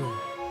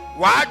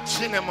wa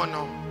adwene mo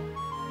no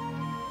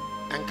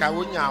anka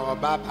wonya wo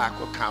baba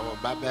ko ka wo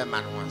baba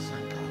ma no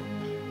wasanka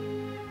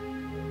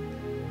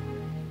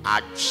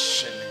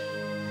adwene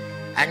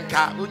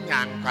anka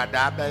wonya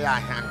nkwada ba ya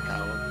hanka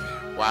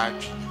wo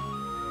adwene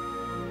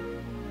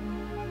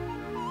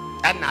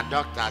ana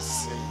doctor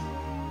say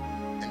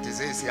and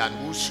say an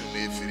usu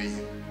mefiri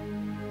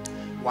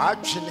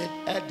wadwene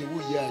ede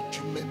wo ya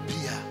adwuma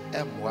bia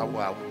emwa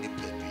wa wo ni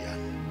pedua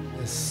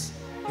yes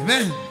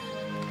amen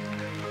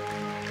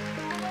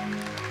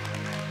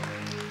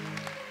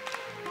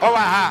owa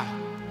ha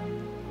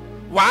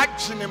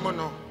wadwene mo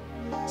no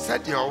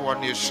said the owo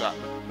no sha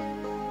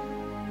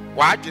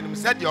wadwene mo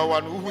said the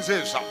owo no hu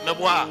se sha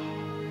mebo a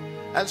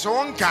enso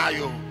won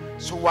kayo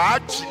so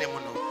wadwene mo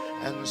no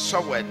enso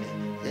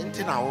wani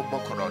enti na wo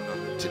bokoro no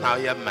enti na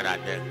ye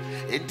mmerade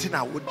enti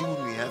na wo di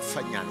unu ya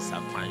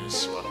fanyansa kwan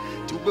so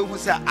ti wo behu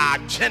se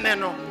adwene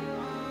no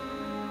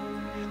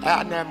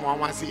ana mo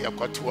anwase ye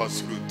kwoto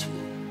osrutu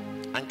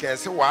anka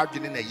se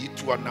wadwene na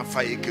yitu na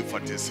fa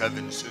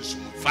AK47 so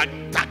fa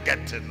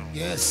target no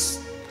yes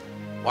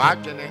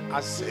wadwene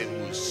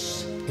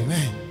asemus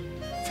amen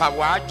fa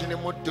wadwene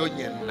mo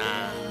donye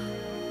na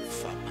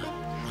fa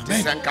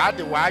ti sanka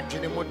de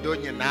wadwene mo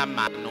donye na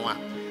ma no a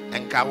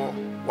enka wo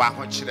wa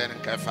ho kire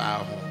nka fa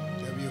ho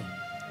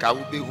ka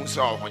wo be hu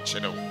so ho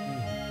kire wo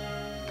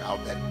ka wo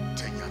be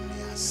tanya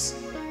mias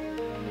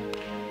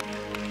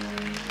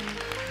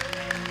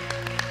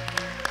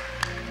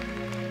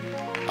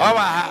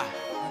owa ha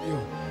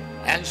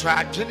en so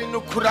adwene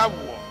no kura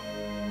wo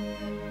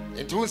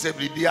enti wo se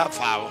bribia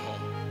fa wo ho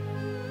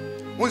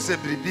wo se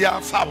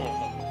bribia fa wo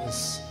ho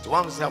yes to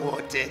wa se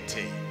wo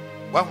tete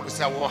wa hu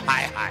se wo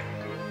high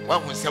wa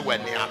hu se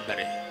wani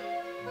abere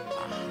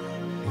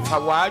fa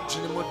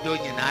wadwene mo do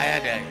nyina ya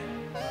dai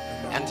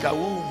anka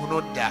wo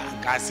hunu da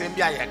ka asem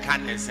bia ye ka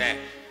ne se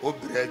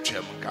obira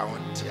twam ka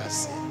wonti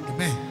ase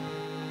amen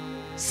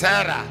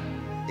Sarah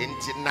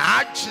enti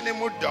na adwene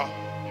mo do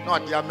na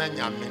odi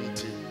amanya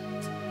menti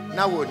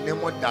na wo ne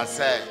mo da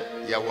se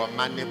ye wo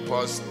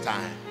menopause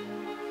time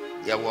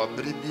ye wo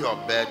bribi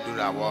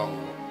obedura wo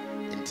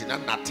enti na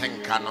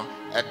natenka no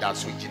eda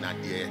so gina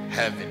de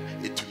heaven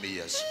etumi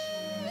yesu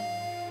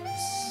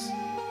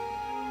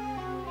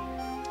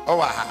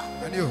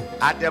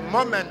at the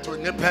moment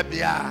when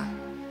bia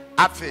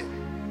afi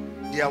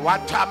de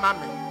watama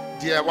me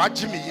de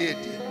wagimi ye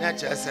de na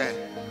che say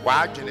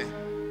wadwene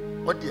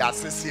o de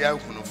asese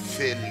ahunu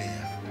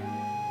failure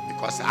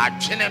because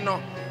adwene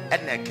no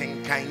and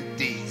kenkan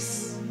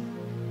days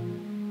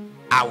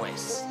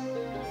hours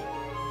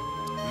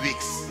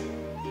weeks,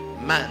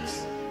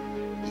 months,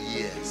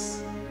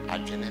 years.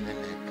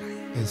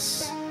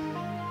 Yes.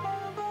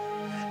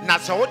 Na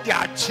so what they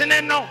are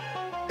chine no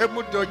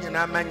emudo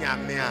nyina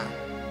manyame a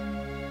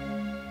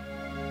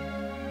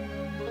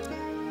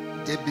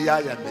de bia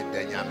ya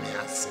medanyame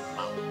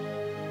asema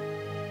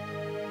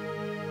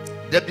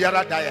de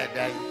biara da ya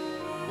dai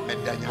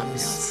medanyame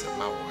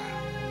asema wa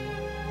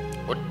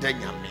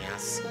odanyame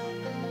asema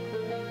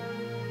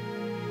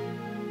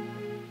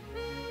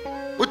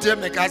utie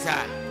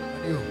mekasa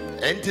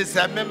enti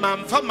se me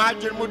mamfa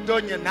madwe mudo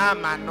nyina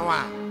ma no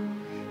a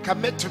ka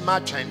metuma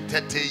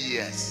 30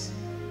 years.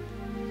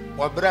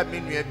 Wabra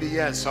minwe bi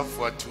years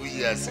for 2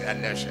 years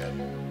and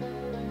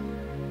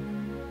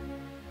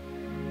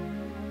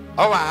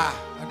Owa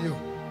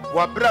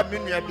wabra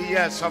minwe bi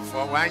years for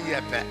 1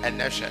 year per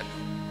nation.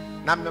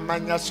 Na me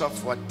manya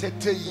for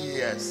 30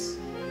 years.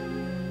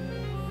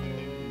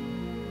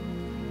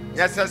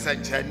 Nyasa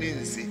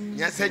sanchaninsi,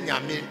 nyasa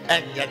nyame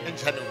enye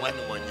nchane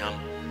wani wonyam.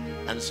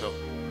 And so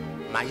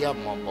my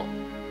mobo.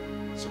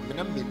 So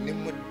mina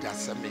minimu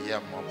dasa me ye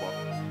mobo.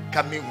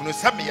 Kami hunu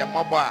sa me ye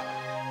mobo a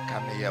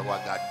kame ye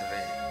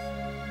wagadre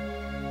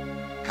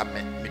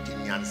kame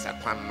medinyansa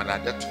kwa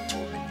mrade tutu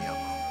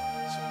menyama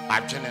so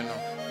adwene no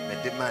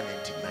medema ne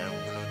ntima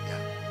hunu da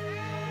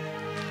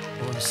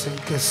On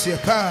senke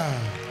sepa.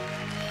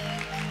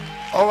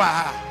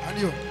 Owa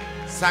Adio.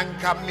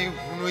 sanka me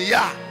hunu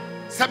ya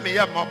sa me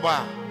ye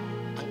moba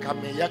anka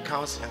me ye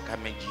council anka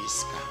me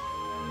jiska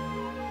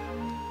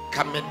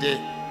kame de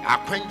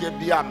akwanje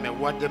bia me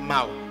wode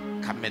mawo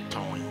kame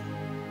ton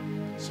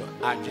so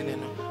adwene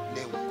no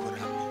ne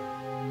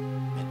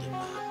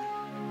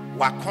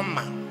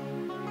wakoma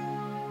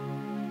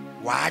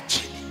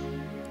waachini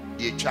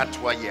de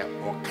twatwa ye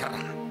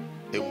okra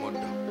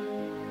emudo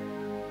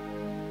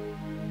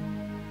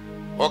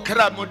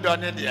okra mudo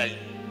ne de ayi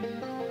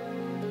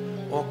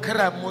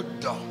okra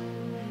mudo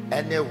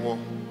ene wo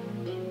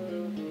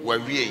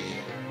wawie yi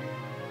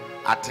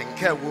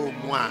atenka wo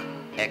mu a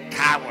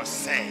eka wo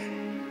se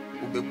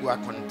ubegu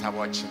akonta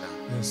wo china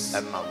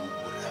ema wo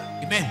bura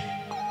Amen.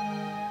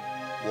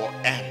 Wo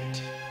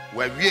end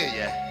wawie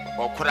ye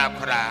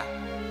okra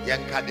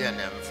yanka de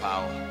na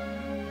mfao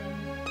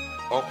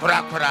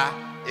okra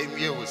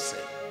enwie wose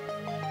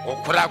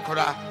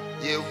okra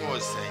ye hu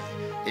wose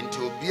enti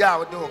obi a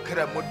wo de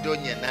okra mudo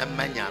nyina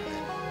manyame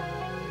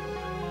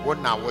wo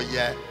na wo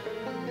ye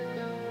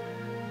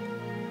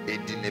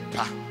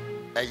edinipa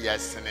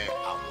eyesene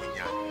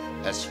ahonya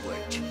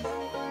eswatu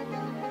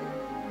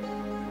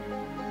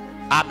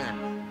amen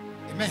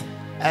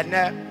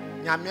ene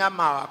nyame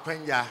ama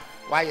akwanya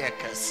waye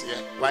kase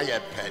waye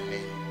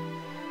pani.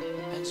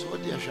 So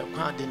what they shall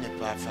count in the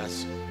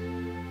pathas.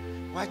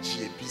 Watch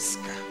ye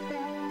bisca.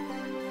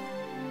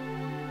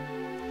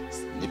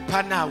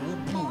 Nipana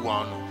wubu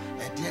one,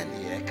 and then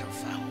ye can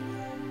foul.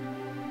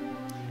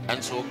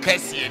 And so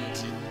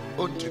Cassianti,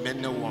 ought to be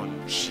no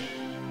one.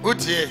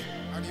 Utie,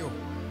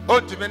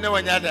 ought to be no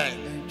one other.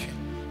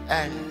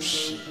 And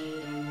she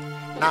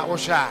now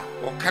Osha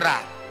or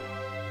Kra,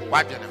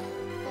 Wagana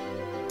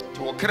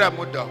to Okra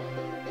Mudo,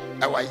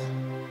 away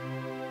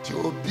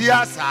to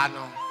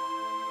Biasano.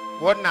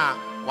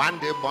 One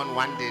day born,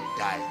 one day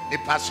die. The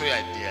pastor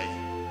idea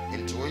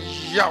into a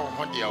young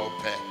honey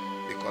open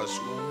because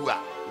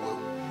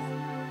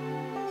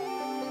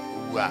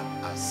we are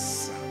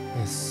as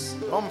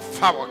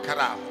foul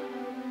crowd.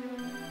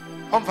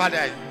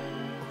 Father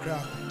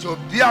to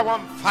be a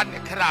one funny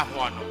crowd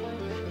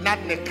one, not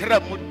the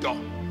cramudo,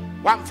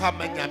 one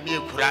family a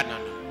mere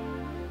cranon.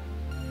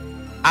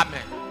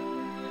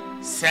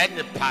 Amen. Send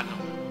the panel,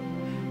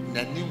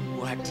 Nani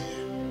Wadi,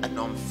 and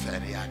on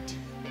Ferriati.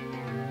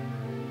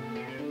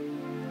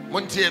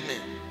 Monte me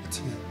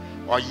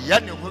or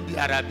Yanni will be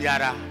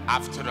Arabiara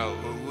after all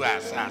who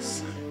has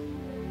us.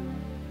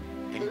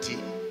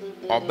 Indeed,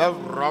 or Bev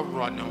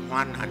Run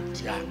one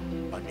antia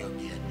on your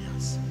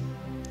genius.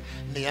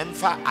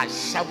 Niemfa a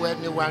shower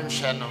any one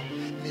channel,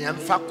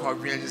 Niemfa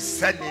Korean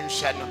sending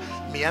channel,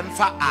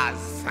 Niemfa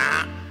as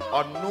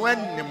or no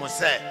one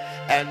must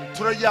and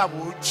Troya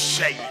would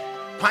say,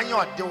 Pan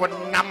your door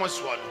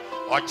Namos one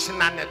or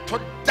Chinane to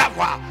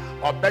Dava.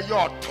 Obey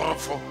your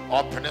torfo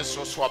or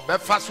peneso so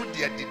befasu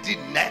dear did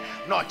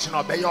not chin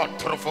obey your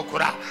torfo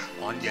cura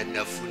on the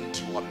nefun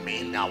to a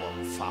main now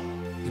on farm.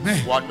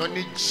 One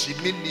only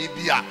Jimmy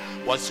Nibia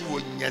was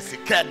who yes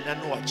can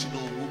and watching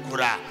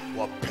Ukura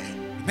or pay.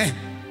 Amen.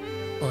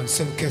 On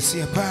some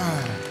Cassia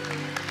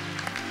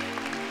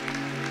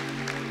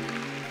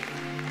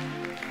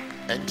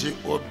and you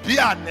will be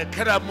a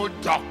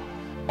Nekaramudo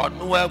or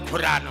Noel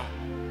Curano.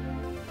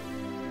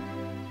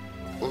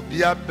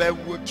 Obia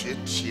bewo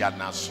twetwea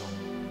naso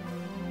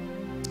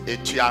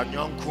etua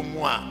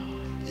nyonkomu a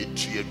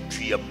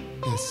etuatuam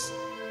yes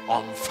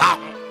onfa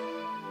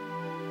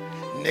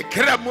ne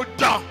kramu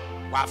do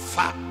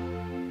wafa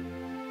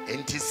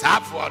enti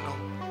safo no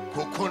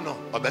kokono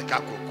obeka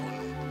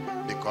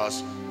kokono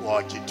because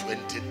watch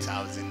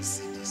 20,000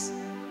 cities.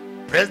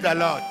 Praise the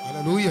Lord.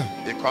 Hallelujah.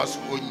 Because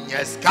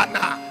onyes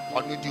kana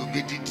onu di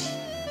obedidi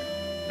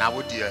na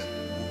wo de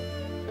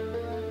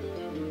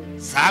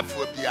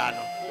Safu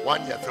biano,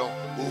 one year from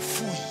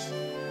Ofui.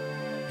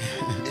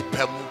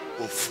 Ipemu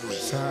Ofui.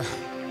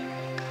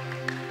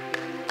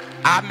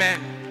 Amen.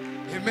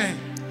 Amen.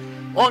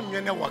 On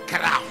you know what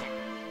crowd.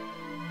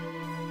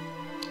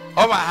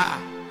 Over her.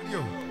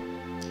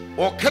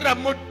 O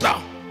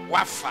Keramuda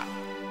Wafa.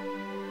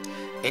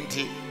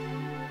 Indeed,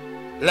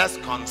 let's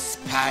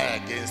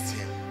conspire against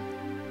him.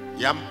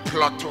 Yam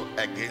plot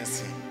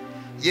against him.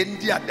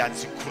 Yendia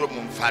dance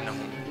kromum fano.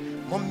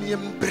 Mommy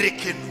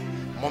breaking,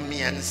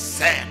 mommy and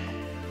sen.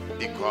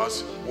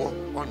 Because what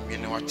on me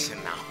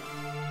watching now.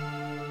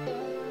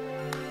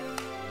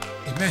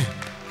 Amen.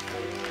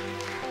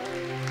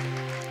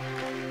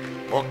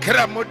 O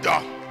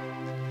Keramuda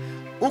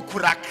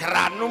Ukura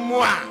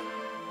Kranumwa.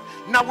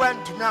 Na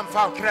went to me and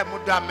found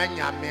Keramuda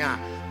Menya mea.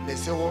 They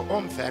say,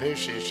 oh, very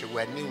she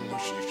were new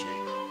mushy.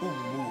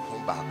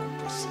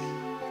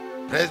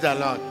 Praise the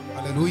Lord.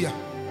 Hallelujah.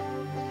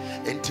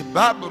 And to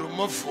Bible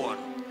move forward.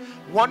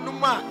 One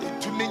man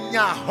to me,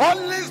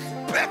 Holy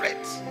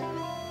Spirit.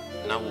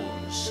 Now,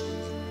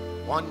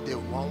 one day,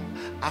 one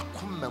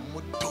Akuma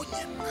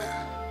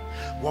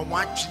Mudonyana, one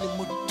watching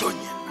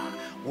Mudonyana,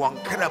 one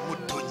Kara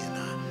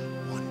Mudonyana,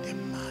 one day,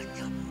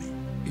 Manyame.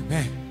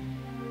 Amen.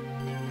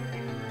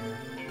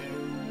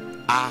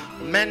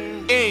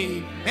 Amen.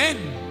 Amen.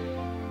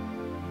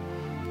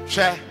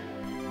 Share.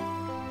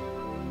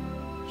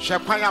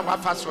 Shakwaya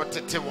wafaso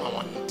tete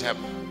wa ntem.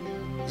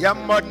 Ya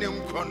mmoni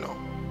nkono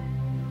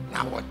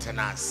na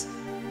wotenas.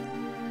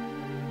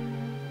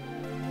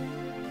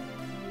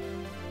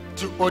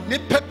 To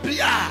onipa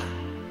bia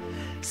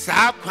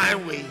sa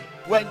kwan we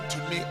went to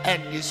me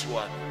and this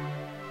one.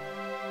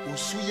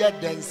 Usuya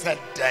den said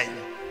den.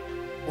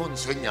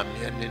 Onso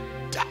nyame ne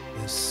da.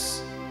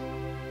 Yes.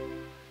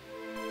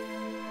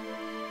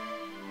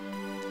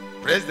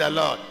 Praise the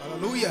Lord.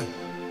 Hallelujah.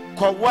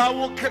 Kwa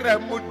wo kra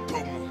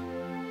mudomu.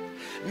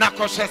 Na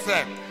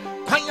koshese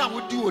kwanya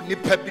wodi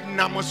onipa bi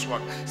namso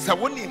se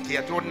woni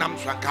nke do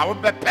namso ka wo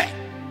bepe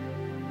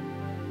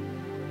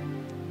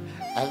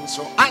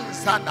anso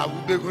ansa na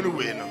wo behunu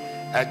we no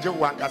aje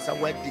wankasa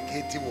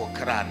wadicate wo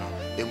kra no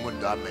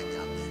emundo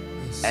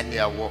amanyame ene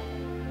ewo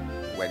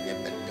wanye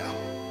beda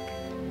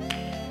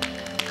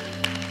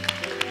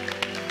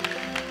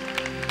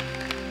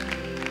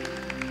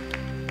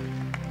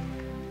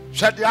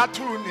shade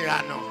aturu ni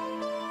ano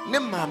ne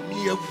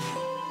mami awu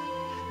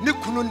ne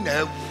kunu na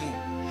awu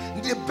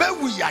the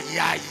bewu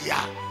ya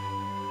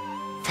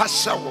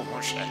fasha wo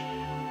hwe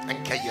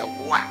enka ye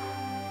wa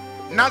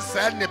na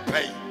sa ne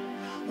pai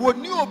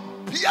woni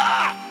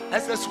obia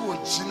ss wo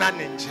gina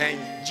ne nchen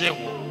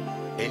jewo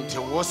enti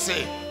wo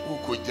se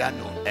ukogya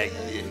no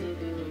aye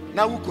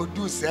na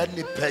ukodu sa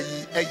ne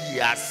pai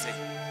ayi ase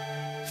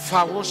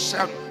fa wo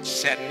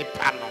hye ne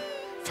pa no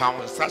fa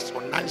wo sa so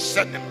na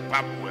hye ne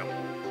pa boam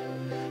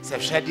se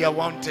hwede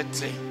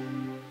wanted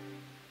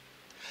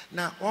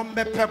na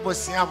ombe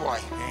pebosia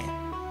boy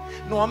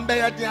no ombe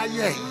ya de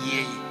aye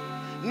ye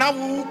na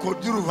wo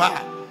koduru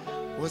ha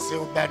wo se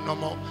obe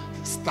normal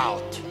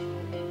stout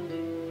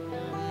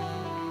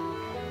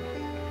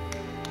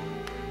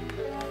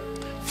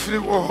free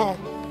wo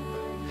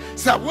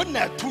sa wo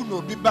na tu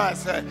no bi ba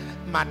se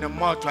man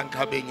mo to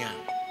anka benya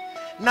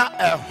na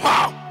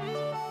ho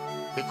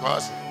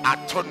because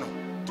atono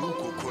tu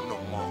kokono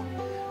mo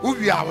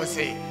ubi a wo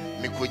se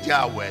me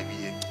koja wa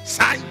bi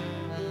sai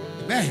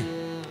amen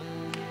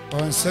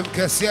on sem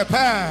kase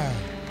pa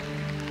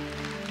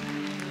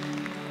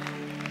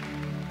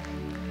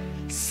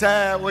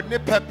say woni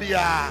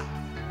pabia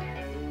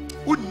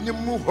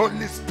unnimu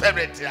Holy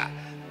Spirit ya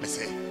me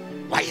say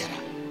wayera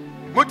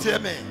motie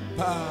me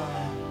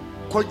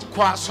ko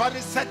asori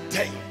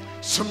setting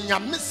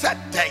sumnyame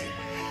setting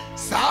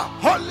sa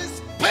Holy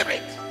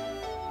Spirit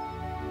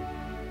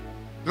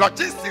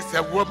logistics e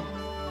wom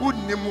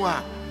unnimu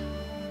a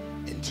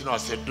intino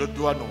se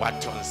dodo no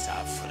waton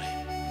safre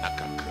na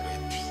kakra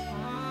bi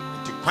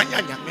nti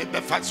kwanya nyame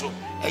befa so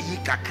eyi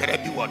kakra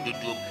bi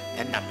wododo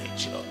na me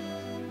chiro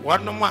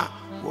one more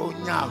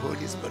wonya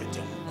Holy Spirit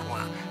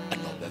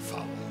and not the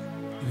foul.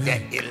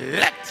 The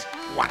elect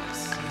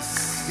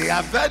ones, they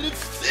are very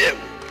few.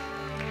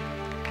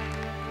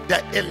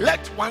 The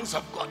elect ones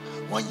of God,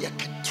 one year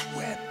can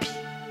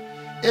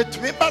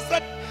it means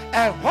that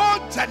a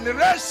whole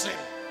generation,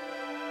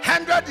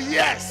 100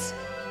 years,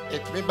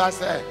 it means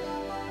that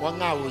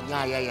one hour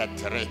ya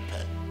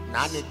trepe,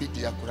 nane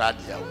bidia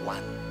kuradia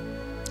one.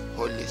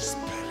 Holy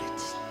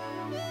Spirit.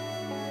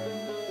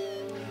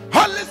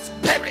 Holy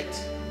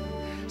Spirit.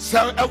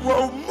 So a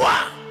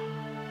woman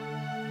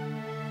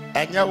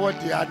and ya what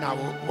dia now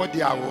what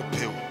dia will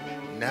pay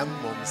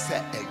namum say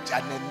a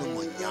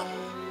janenumunyam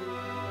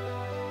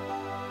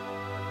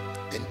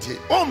enti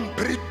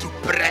ombri to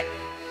bread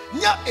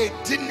nya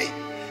edini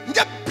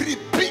nya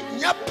bribi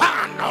nya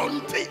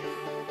panonti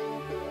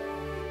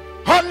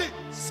Holy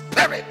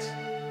Spirit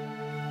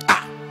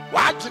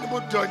wa jini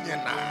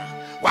mudonyena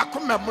wa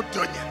kuma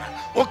mudonyena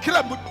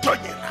okira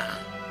mudonyena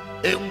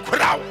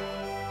enkrawo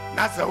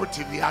na sa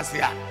otibi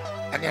asia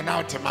and you're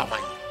now to my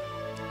mind.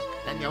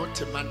 And you're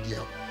to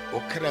Mandio,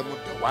 or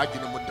Kremudo,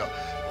 Wagin Mudo,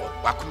 or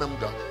wakomam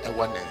do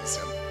ewo ne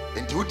nsem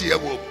enti wodi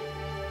ewo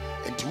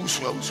enti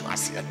wusu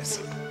ase ne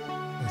se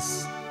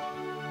Yes.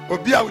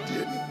 obi a wodi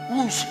ani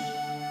wusu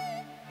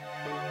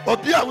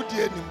obi a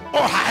wodi ani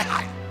oh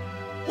hi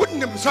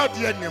wonnim so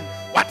di anim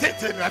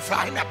watete na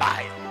fra na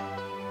bai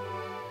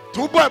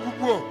to bo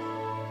abubuo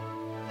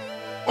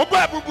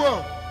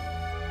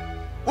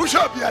wo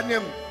sho bi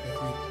anim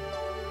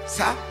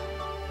sa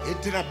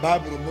entina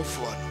babro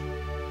mofo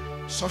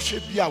no so hwe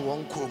bi a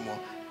won komo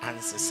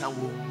ansesa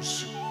wo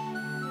musu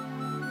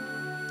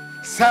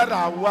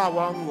Sarah wa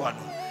won wo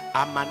no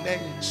amana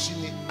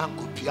nchini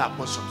ankopi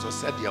abosom so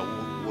said ya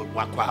wo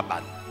wakwa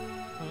aban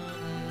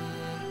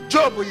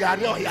Job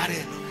yare o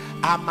yare no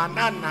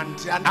amana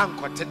nante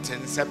ankotete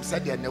nsem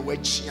said ya na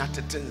wachi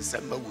atete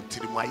nsem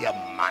awutiri mu aye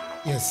ma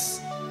no.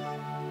 Yes.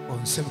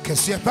 Onsem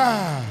kese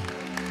pa.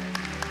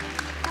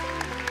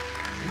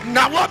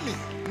 Naomi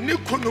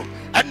nikunu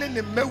ene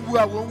ne mewu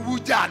a won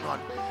wuja no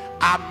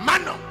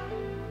amano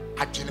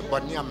adwene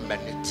bone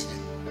amaneti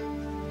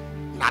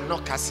na no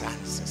kasa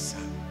ansesa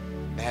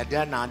na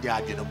de na de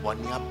adwene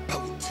bone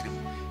abawtirim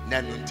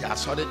na no nti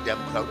asore dem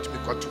crowd me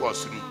koto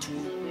osuru tu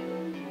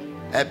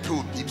epe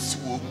obibs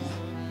wo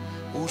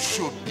mu o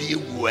sho bi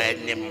ewu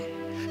enem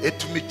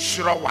etumi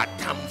kyro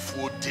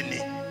watamfo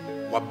dini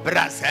wa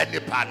bras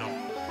enipa no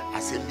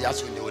asembia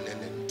so ne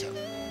onentem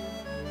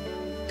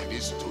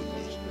Kristo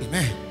ni.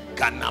 Amen.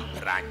 Ghana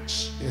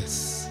branch.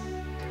 Yes.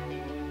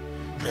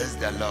 Praise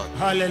the Lord.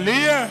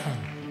 Hallelujah.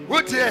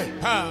 What here?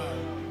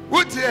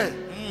 What here?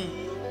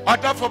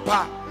 Order for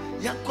pa.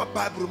 Yanko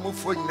Bible move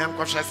for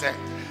Yanko say.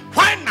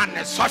 Why not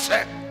a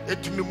social?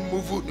 It me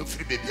move no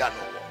free baby ano.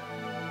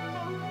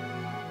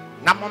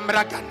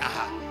 Namomra Ghana.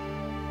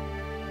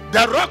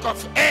 The rock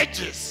of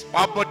ages.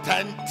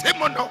 Obotan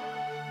Timono.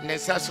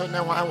 Nesaso ne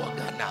wa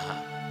Ghana.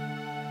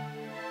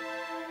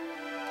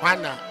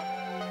 Wana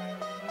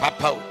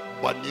Papa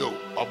Bonio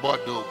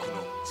obodo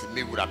kuno ti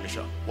me wura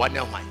misho one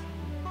hwan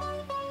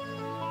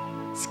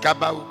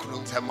sikaba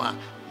ukunu nsema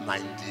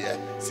mindie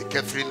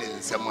sikafri ne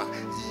nsema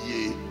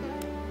ye.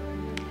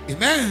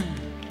 Amen.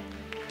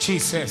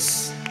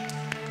 Jesus.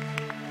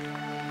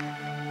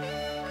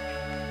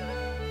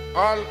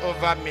 All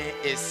over me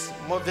is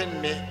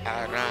moving me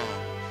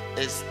around,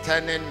 is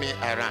turning me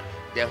around.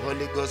 The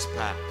Holy Ghost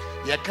power.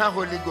 You can't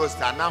Holy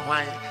Ghost ana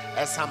hwan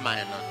esa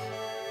man no.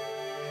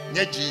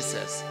 Nye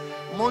Jesus.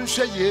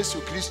 Monshe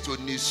Yesu Kristo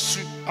ni su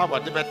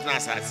awade betena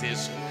asase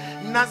su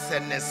na se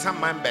ne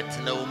saman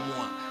betena omu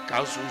a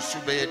ka so su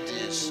be ye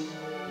Yesu.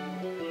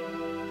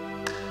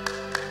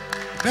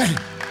 Amen.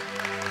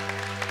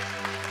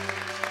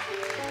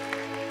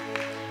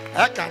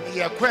 Aka ni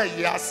ye kwa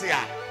yi ase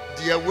a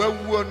de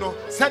wawuo no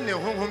se ne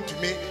honhom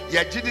tumi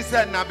ye gidi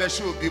se na be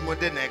hye obi mu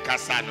de ne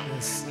kasa no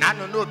na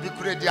no obi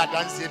kure di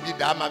adanse bi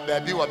da ma ba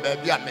bi wo ba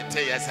bi a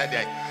mete ye se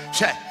de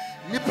hwe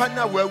nipa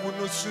na wawu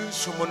no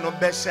sunsum no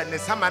behye ne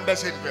saman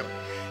behye nbem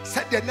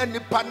sede na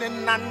nipa ne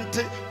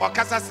nante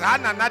okasa sa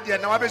na na de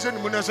na wa behye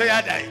nmu no so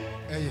ya dai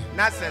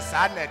na se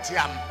sa na ti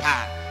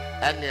ampa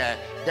and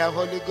the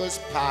Holy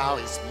Ghost power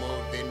is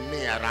moving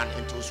me around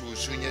into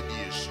sunya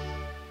dish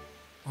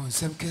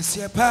Onsem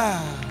kese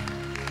pa.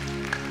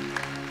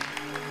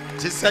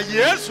 Ti say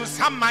Jesus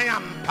saman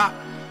ampa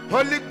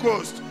Holy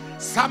Ghost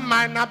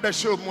saman na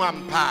behye mu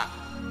ampa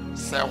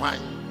se hwan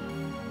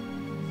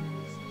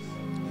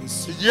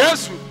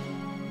Yesu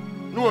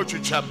no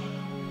otwetwam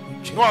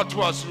no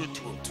otwasuru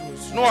tu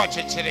no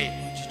ochechire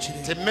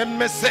te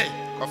memme say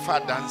ko fa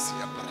dance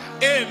ya bra.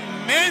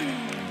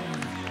 Amen.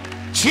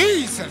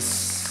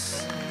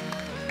 Jesus.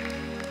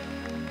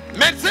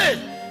 Mete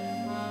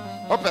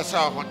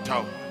opesa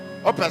hontao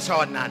opesa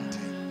onante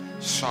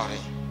sorry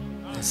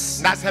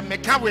Yes. na se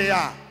meka we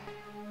a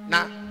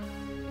na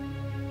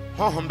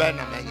honhom be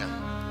na menya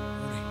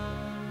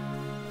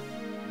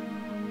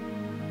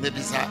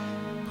mebisa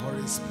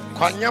Holy Spirit.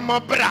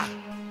 kwanyamo bra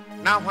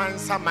na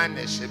hwansa man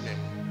na hyemem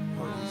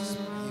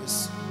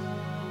Yes.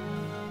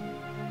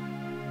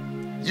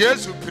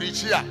 Yesu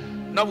preach a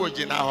na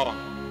wogina ho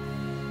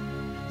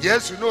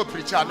Yesu no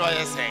preach a no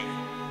yesen.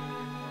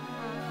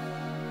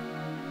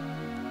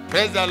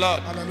 Praise the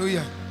Lord.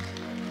 Hallelujah.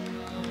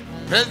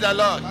 Praise the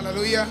Lord.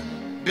 Hallelujah.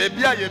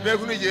 Baby a ye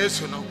behunu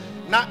Yesu no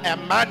na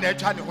emma na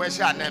etwa ne ho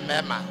hye na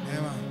emma.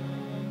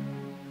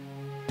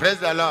 Praise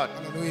the Lord.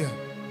 Hallelujah.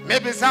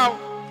 Maybe so.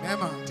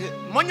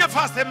 Amen. Monya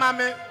fast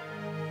mame.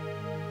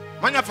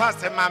 Monya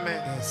fast mame.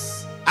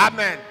 Yes.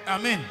 Amen.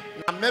 Amen.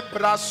 Na me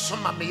bra so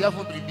mame ye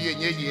ho bribi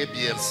enye ye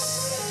biem.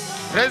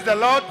 Praise the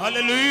Lord.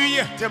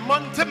 Hallelujah. Te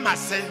monte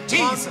masse.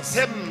 Jesus.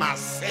 Te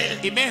masse.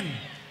 Amen.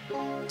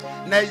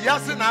 Na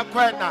yase na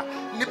akwa na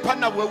nipa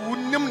na wawu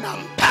nim na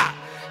mpa.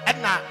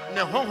 Na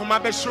ne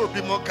honhoma be hye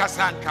obi mo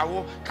kasa nka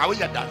wo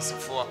ya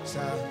dansefo.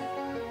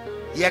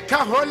 Ye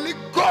ka Holy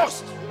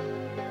Ghost.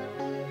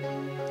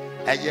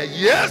 Eye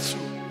Yesu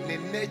ne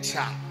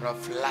nature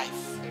of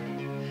life.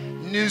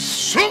 Ni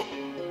su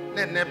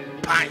ne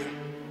pan.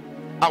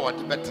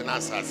 Awot betena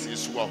asase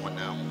su wo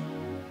honam.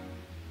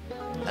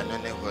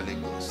 And the Holy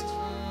Ghost.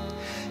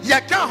 Ye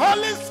ka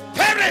Holy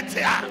Spirit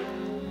ya.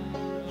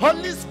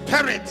 Holy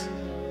Spirit.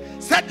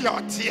 said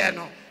your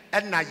tieno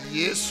and na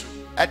Yesu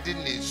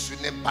adine su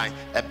ne ban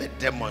ebe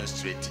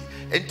demonstrate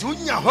and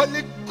unya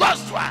Holy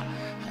Ghost wa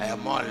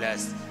more or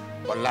less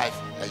for life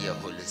and your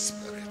Holy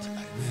Spirit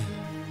life.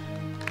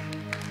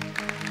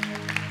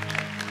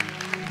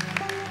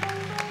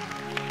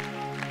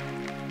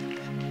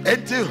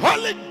 And the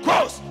Holy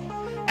Ghost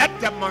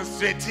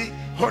demonstrating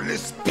Holy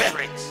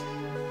Spirit.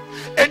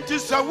 And to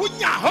say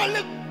unya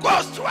Holy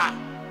Ghost wa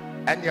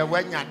and ya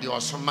wenya the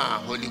osoma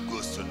Holy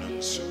Ghost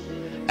no so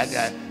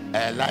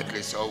and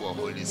likely so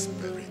Holy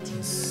Spirit.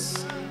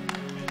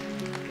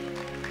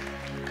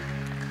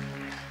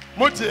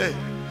 Mote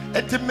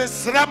eti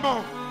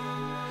mesramo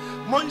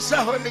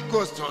monsa Holy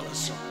Ghost on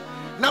so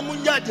na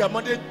munya dia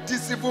mode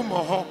disciple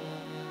mo ho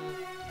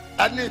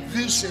ane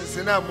visions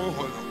na mo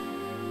ho no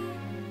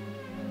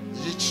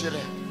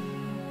yichire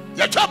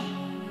ya chom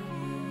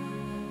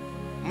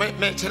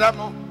me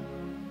chiramo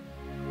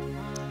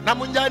na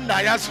munya na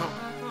ya so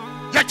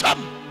ya chom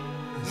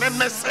me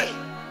mese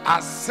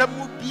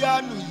asemu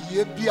bia no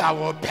ye bia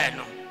wo pe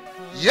no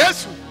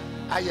Yesu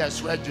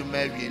ayaso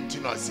adwuma wie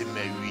ntino se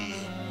mawie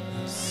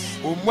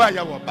omu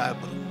aya wo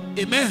Bible.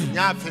 Amen.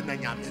 Nyafe na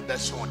nyame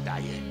beso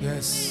daye.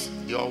 Yes.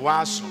 Your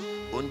waso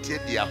ontie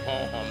dia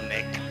honhom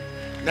neka.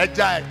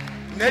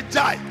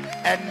 Nejai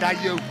and na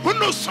ye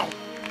hunu so.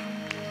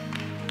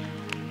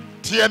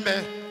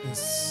 Tieme.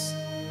 Yes.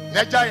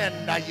 Nejai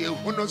and na ye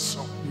hunu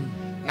so.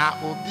 Na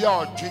obi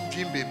a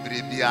odwindwin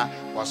bebre bia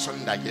woso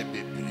ndaye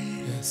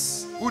bebre.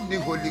 Yes. Uni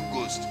Holy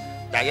Ghost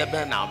daye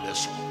be na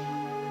beso.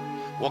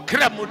 Wo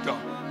kra mudo,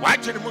 wa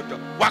twene mudo,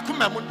 wa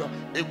kuma mudo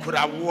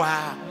ekura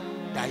wa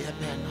daye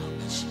be na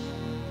beso.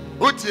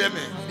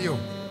 Otieme yo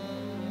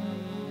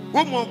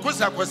umo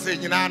kosa kwose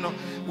nyina no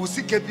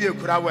usike bi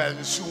ekura wa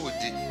nsu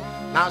odi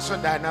na so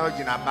da na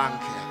ogina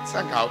bank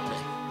sanka ope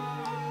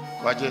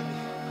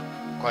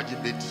kwaje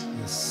bedi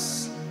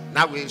yes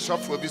na we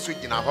shofo bi so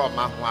gina ho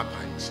ma ho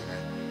abanchi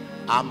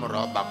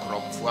amro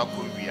bakromfo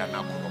akowia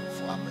na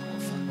kromfo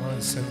abekofa.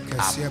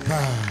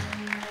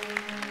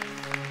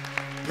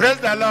 Praise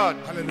the Lord.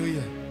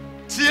 Hallelujah.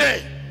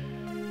 Tie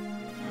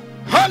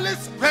Holy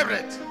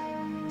Spirit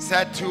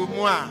said to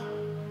moi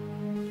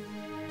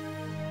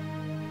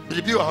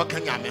bibi wa hoka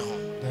nyame ho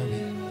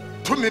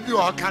tumi bi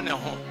wa hoka ne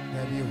ho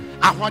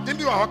ahode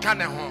bi wa hoka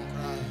ne ho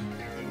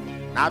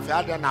na afi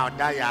ada na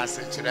oda ya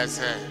ase kire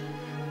se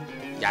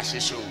ya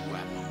hwehwe owu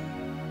ano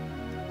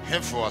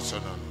hefo so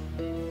no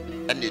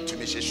ene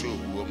tumi hwehwe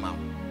owu ma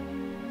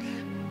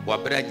wa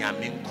bra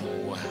nyame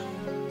nko ha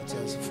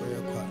just for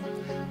your kwa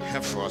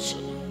hefo so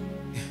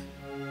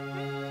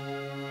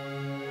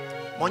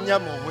monya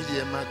mo ho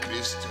ye ma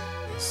Kristo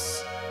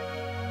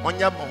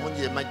monya mo ho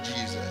ye ma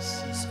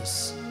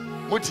Jesus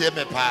mutie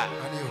me pa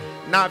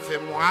na afi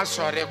mo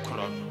asore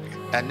kro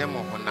ene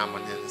mo honam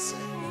nense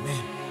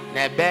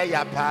na be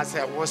ya pa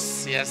se wo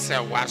sie se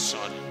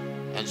wasore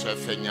enso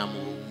afanya mo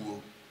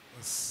wuo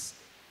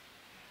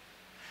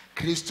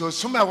Kristo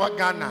suma wa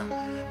Ghana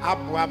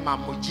aboa ma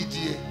mo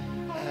gidie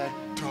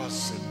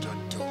tos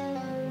toto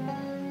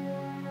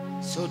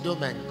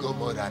Sodom and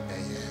Gomorrah na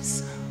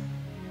yes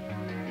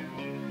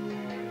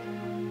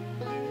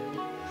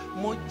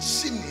mo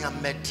chini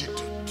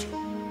ametitu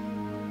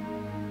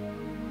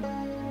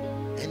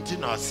enti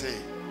no say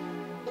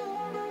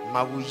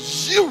ma wo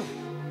yiw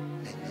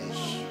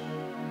enyesu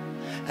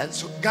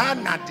enso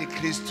Ghana de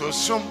Kristo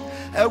som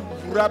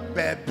awura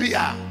baby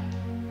a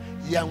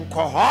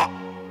yenkoho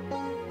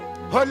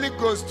Holy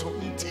Ghost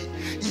nti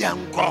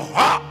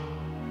yenkoho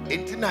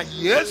enti na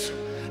Yesu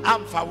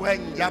amfa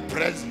wanja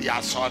Presley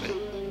asore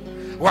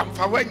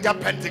wamfa wanja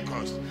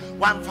Pentecost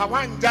wamfa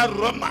wanja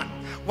Roman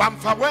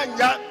wamfa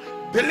wanja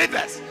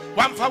believers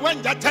wamfa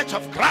wanja Church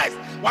of Christ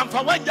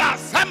wamfa wanja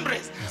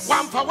assemblies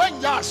wamfa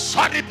wanja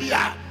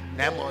soribia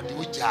na mo di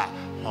uja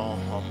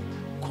honhom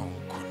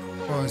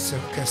konkono onse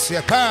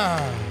kese pa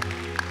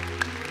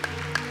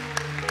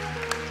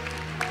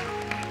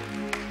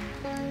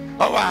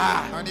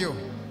owa anio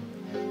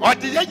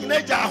odi ye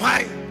nyina ja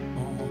hwan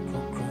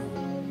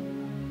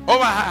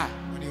owa ha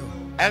anio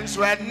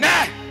enso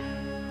ene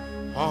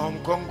honhom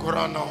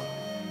konkono no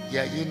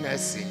ye yina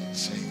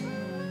sinche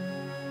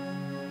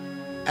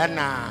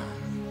ena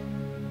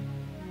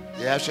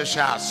ya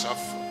hwehwe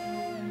asofo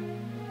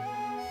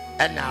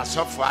ena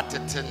asofo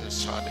atete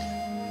nsore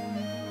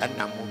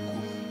ena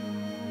mogu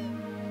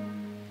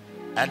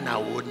ena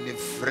woni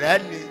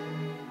frani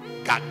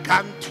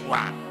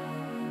gagantoa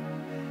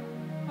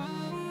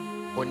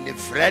woni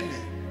frani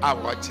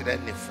awo kire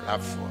ne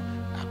frafo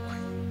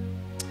akwan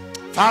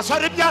fa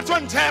sore bia to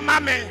nche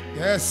mame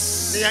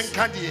yes ne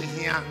yanka de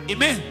ehia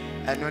amen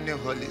eno ne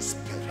Holy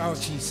Spirit oh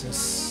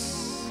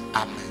Jesus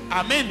amen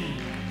amen.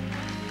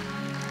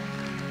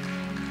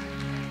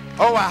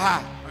 Oh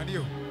aha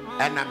adio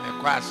ena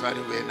mekwa sorry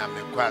we na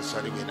mekwa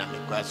sorry we na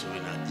mekwa sorry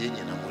na ye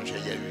nyina mo hwe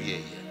ya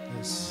wie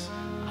yes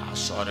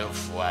sorry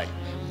for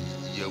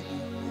you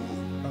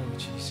oh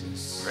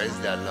Jesus praise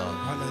the Lord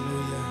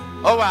hallelujah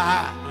oh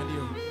aha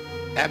adio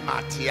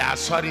ematia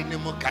sorry ni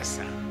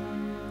mukasa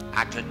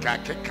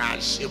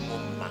akeka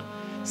shemuma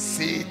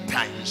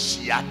Satan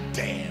shia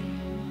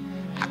dem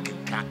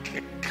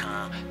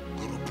Kakeka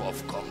group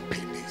of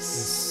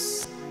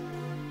companies.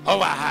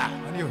 Oh, aha.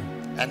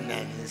 And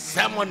then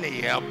someone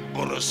here,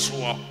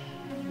 Boroswo,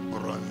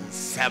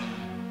 Bronsam,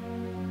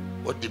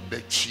 or the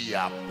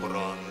Bechia,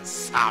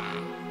 Bronsam.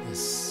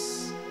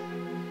 Yes.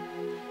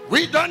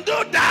 We don't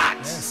do that.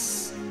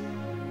 Yes.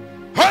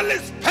 Holy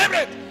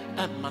Spirit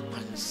and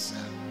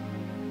Mapansa.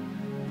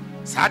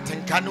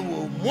 Satan can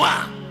wo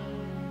moi.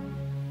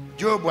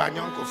 Job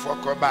anyonko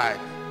foko by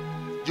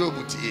Job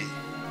tie.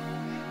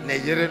 Na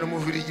yere no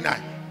muhuri gina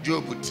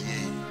Job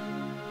tie.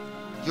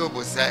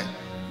 Job say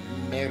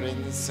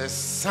Merin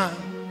sesa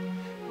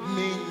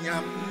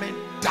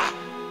minyamenta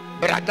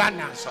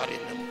bradana sorry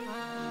no.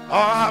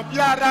 Oh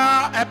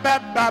biara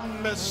ebeba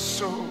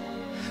meso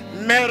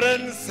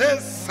Merin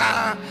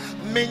sesa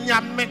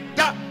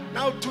minyamenta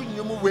na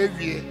otunyum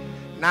wewie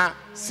na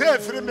say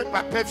free me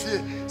papa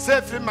fie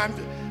say free man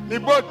me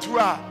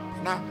botua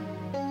na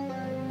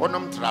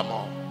onom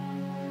tramo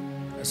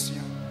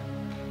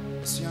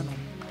Esiano.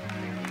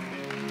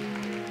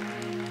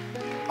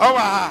 oh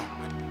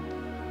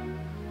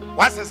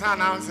what's the sign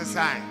now? The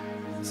sign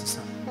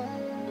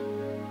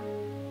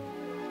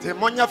the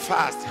monya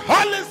fast.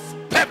 Holy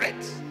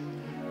Spirit,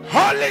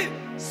 Holy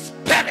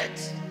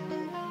Spirit,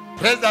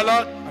 praise the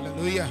Lord.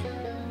 Hallelujah.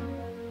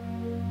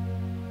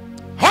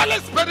 Holy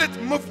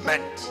Spirit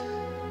movement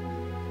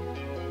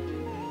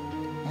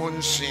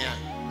Munshia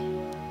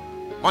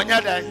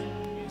Monya day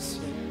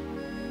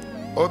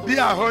Obi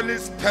a Holy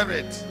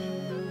Spirit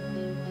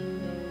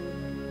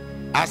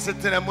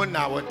asetena mu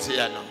na wote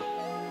no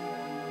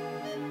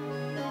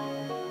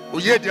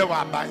uye de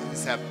wa ban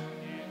nsem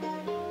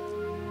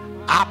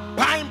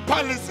aban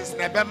policies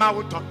na be ma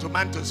wo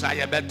tomatoes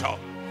aye beto.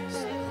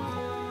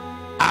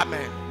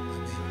 Amen.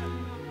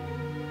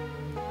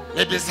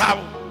 Maybe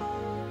sao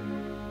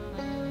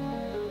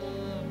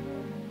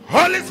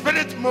Holy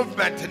Spirit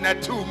movement in a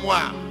two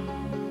more.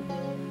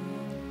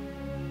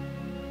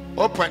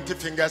 Open the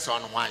fingers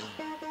on wine.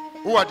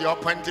 Who are the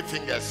pointy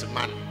fingers,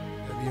 man?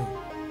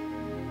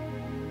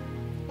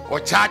 Or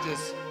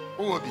charges?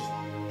 Who will be?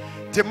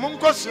 The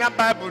Munkos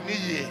Bible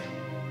ni.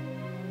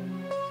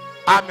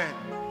 Amen.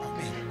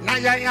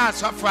 Naya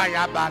software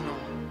yabano.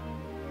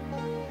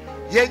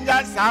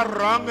 Yengas are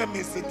wrong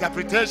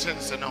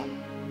misinterpretations, no.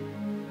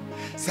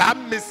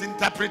 Some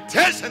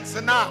misinterpretations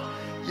now.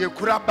 Ye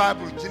kura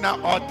Bible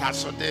jina altar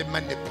so de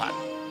manipan.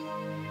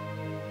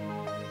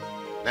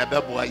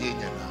 Nebe boa ye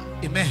nyana.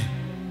 Amen.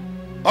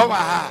 Oh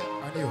aha.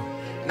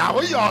 Now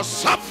we are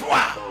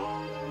software.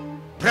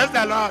 Praise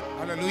the Lord.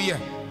 Hallelujah.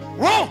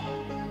 Whoa.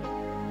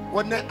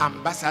 One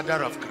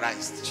ambassador of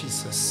Christ.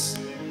 Jesus.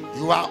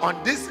 You are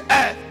on this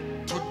earth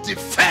to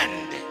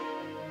defend.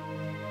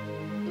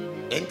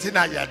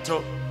 Entina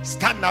yato,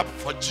 stand up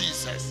for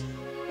Jesus.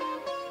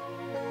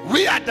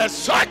 We are the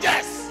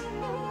soldiers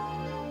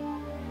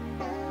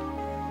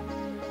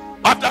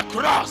of the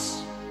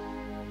cross.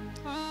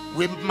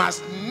 We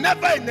must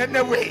never in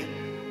any way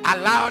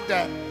allow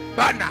the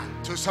banner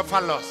to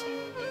suffer loss.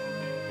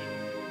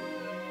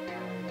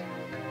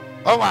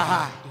 Oh,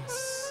 aha.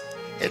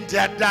 And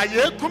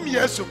the kum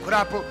yesu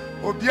krapo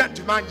obian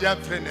to man jam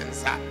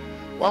frenensa.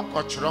 One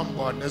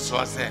coachrombo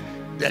was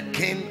the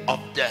king of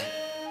death.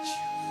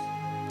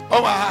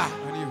 Oh, aha.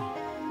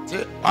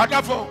 The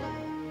other for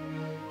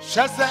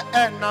Shasa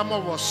and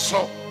Namo was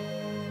so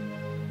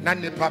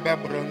Nani Paba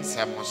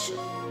Bronsa Mosso.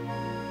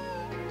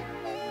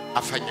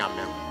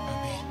 Afanyame.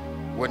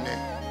 Amen. One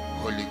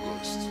Holy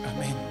Ghost.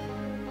 Amen.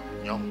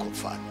 Yonko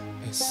fan.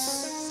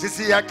 Yes.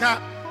 Tisi yaka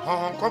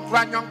Hong Kong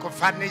Yonko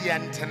Fanny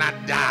Yantana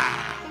da.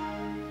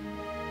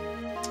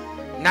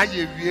 Na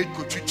ye wie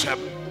kotucham.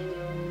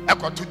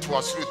 Ekotu to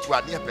osuru to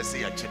ade apese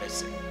ya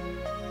kyerese.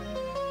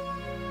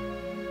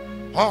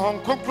 Hong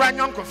Kong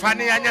Yonko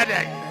Fanny anya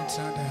den.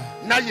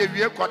 Na ye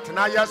wie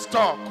kotena ya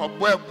store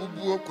kobo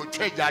abubuo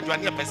kotwa jadwa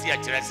ne apese ya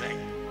kyerese.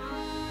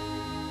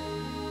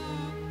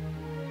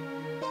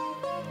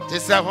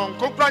 Tisa Hong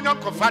Kong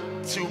Yonko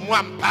Fati mu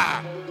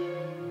ampa.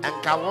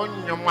 Enka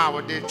wonnwom a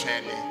wode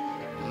twene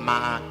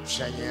ma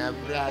twenya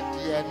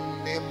awrade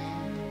nem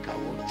ka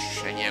wo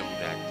twenya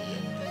awrade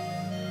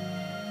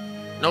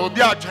na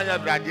obi a twenya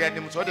awrade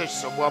nem so de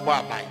sobo abo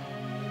aban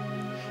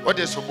o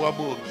de sobo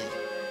abo obi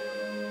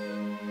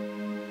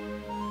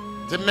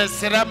de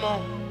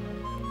mesremo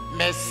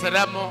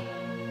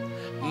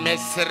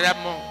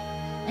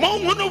mo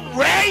hunu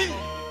way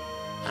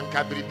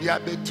anka bribia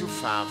betu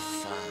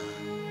fafa.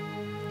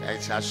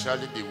 It shall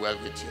surely be well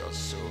with your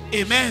soul.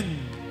 Amen.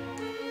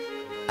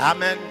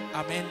 Amen.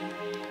 Amen.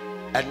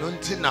 And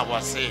until I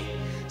was say,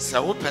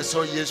 so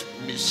person yes,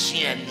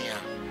 Missiania,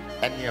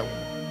 and your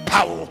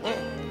power.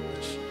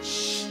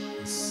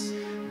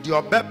 The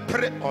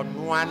obepre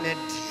on one dear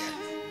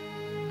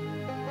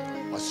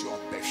was your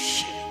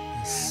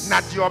best.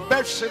 Not your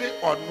best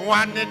on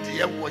one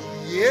dear was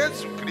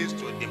yes,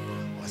 Christ was in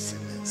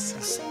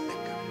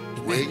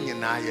when you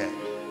know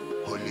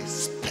Holy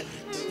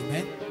Spirit.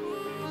 Amen.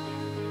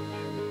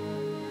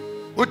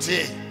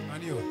 Uti.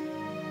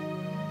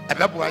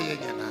 Ebeboa ye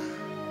nyina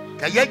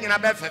ka ye nyina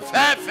be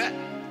fefefe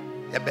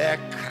ye be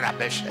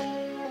krabehwe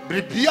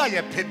Bribia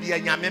ye pebia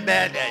nyame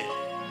bede.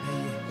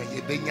 Na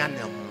ye benya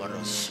na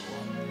mmoroso.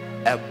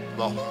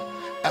 Ebo.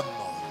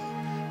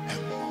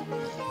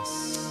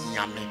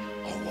 Nyame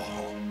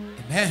owo.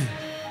 Amen.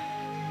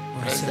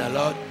 Praise the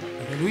Lord.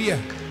 Hallelujah.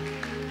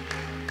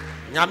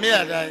 Nyame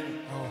ede.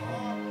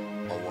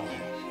 Owo.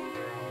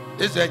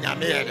 This is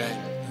nyame ede.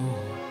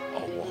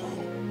 Owo.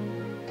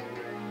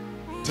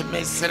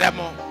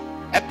 Timesremo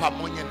epa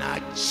mo nyina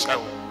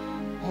achew.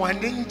 Mo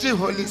aninji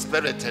Holy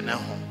Spirit na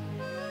ho.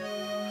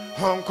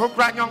 Hon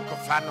kokra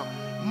nyonkofa no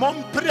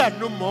mompre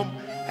no mom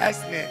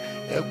esne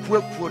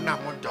ekueku na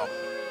modom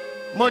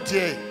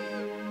modie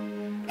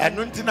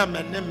enu ntina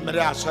menne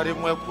mmere asori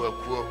mo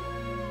ekueku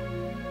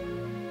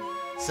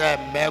se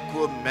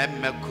meko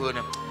memmeko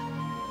no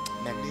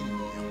nani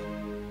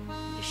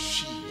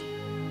shi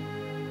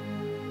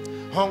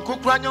hon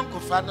kokra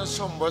nyonkofa no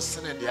sombo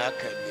sene de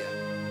akabia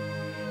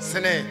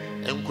sene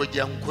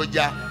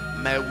enkoja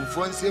ma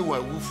ewufo nse wa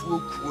ewufu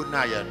okuo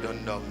na ya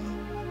dondom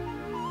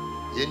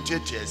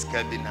Yentetu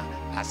eskabina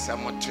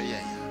asamoto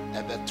ye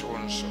ebeto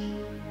nso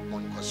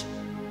monkoso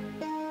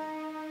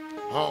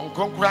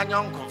konkura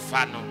nyonko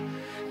fa no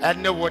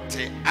ene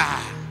wote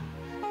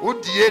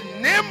wodie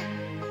nem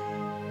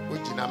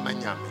wogina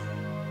manyame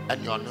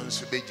ene ono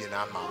nso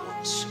begina ama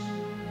wonso.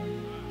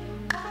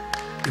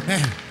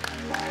 Amen.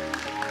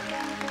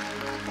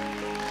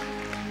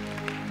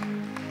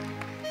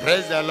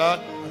 Praise the Lord.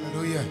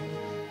 Hallelujah.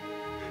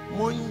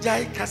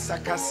 Munjai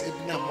kasakase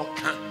bina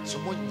moka so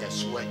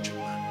monyeso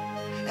adwuma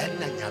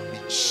ena nyame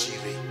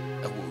chire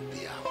ewo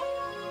bia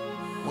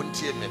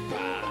montie me pa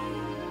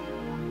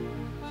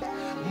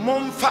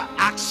momfa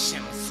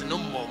actions no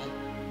mom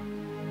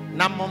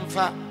na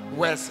momfa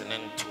words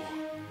nento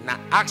na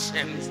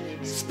actions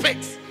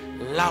speaks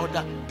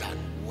louder than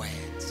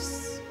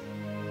words,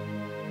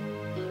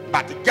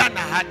 but Ghana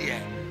had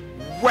here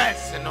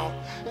words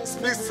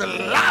speaks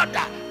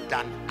louder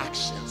than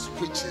actions,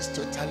 which is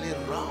totally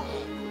wrong.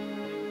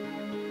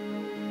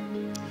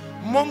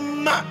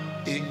 Mama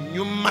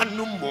enyuma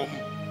no mom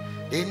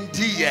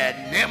endi ye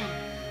nem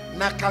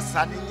na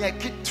kasa ne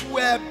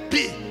kitwa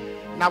bi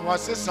na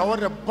wose so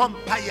wore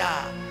bompa ya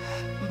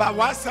mba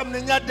wasam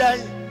ne nyadan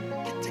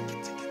kiti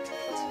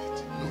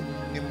no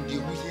nim de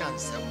hu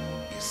yansam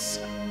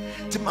bisa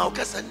ti ma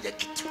okasa ne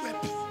kitwa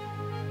bi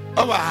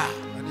owa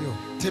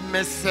ti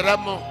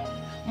mesramo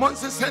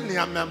monse se ne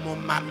amemo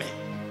mame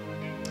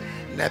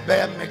na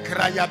be me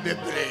kraya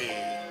bebre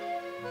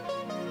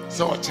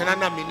so chena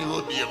na mini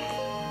obiem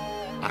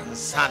and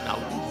son of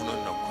you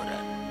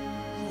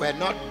were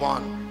not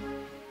born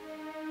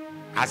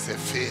as a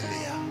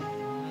failure.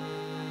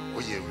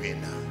 Or a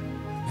winner.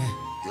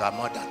 You are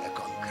more than a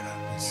conqueror.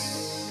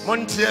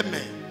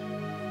 Montieme,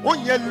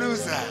 when you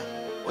loser,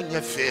 when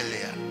you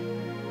failure.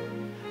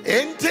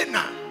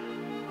 Entina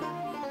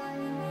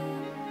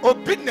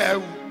Opina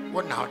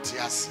one out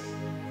yes.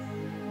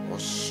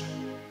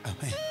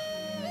 Amen.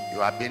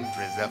 You are being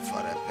preserved for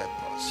a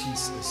purpose.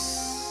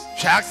 Jesus.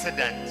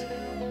 Accident.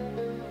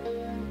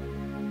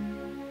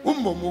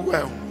 Umomu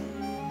well.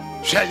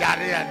 Share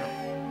Yariano.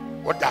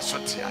 What does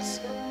it yes?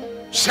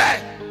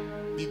 Share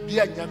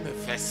Bibia Yame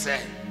Fesse.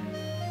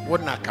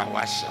 What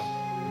Nakawasha.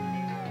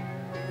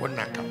 What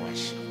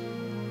Nakawasha.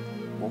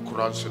 What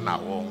cross na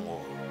wongo.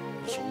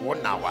 So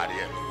what now are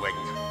you when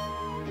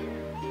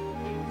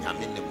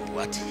Yamini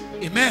what?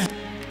 Amen.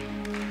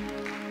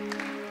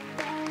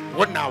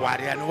 What now are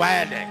you and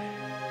why then?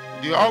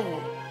 The oh,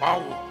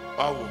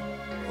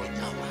 when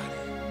you are.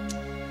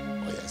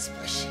 Oh, yes,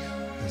 special.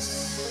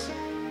 Yes.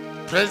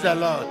 Praise the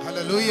Lord.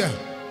 Hallelujah.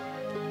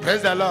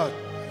 Praise the Lord.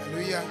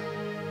 Hallelujah.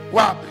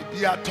 Wa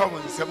be a Tom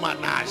and Sema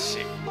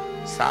Nashi.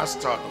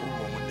 Saston,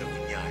 woman, the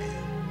Winyai.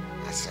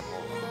 Asamo.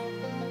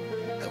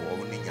 The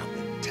woman in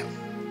town.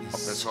 Of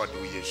the sword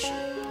we issue.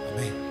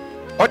 Amen.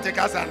 What the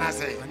Kazana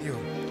say? And you.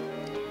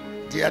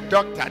 Dear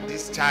doctor,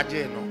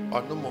 discharging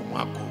or no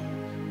more.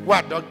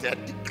 What doctor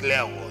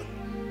declare one?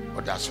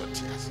 What that's what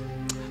yes.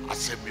 I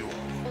said,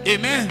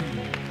 Amen.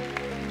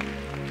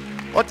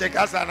 What the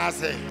Kazana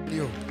say?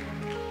 You.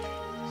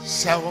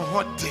 So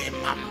what day,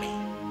 mommy?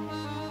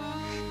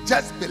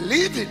 Just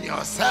believe in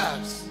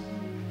yourselves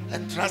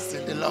and trust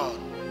in the Lord.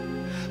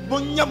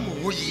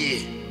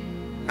 Bunyamuye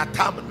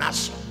natam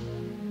naso.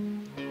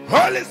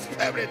 Holy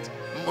Spirit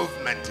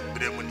movement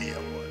bremunia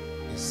one.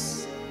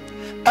 Yes.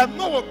 A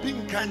more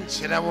pink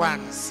country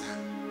once.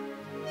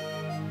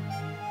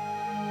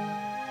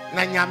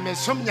 Nanyame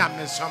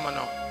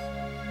somono.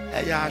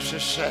 Eya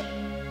sheshe.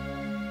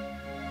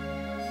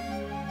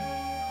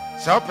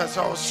 So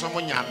person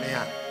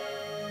somunyame.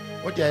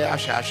 What do I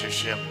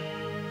share?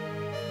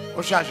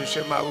 What shall I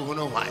share? My own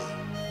why?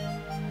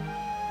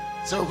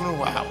 So,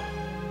 wow.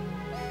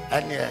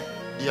 And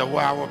your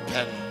wow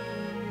pen,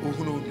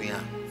 Uhunia,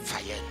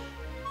 fire,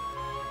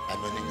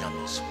 and many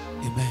yamas.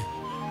 Amen.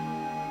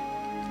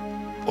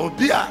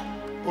 Obia,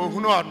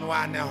 Uhuno,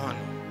 one hon.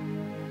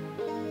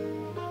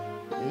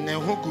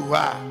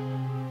 Nehugua,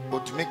 or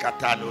to make a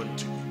talon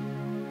to me.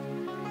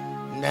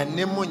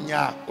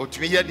 Nanemunya, or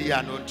to me, and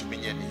to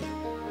me.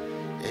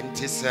 And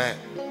 'tis a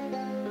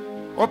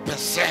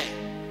opese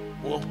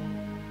wo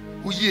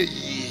uye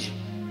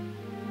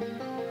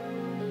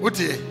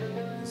uti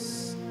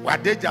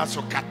wadeja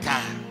so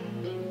kata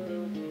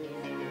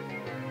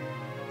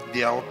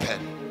they are open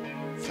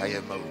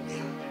fire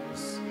maunia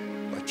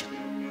watch.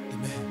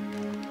 Amen.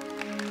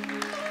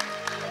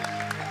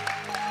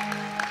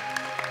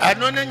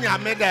 Anone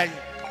nyame dai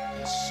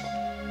so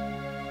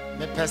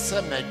me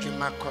pese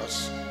madwuma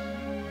kos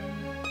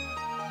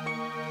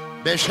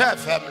be hwe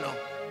fam no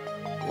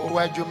wo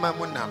wadwuma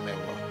mu na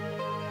mewo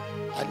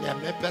anya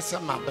me pese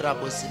mabra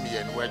bosim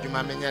ye no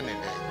wadwuma menye ne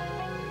dai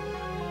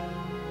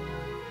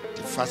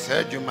ti fasa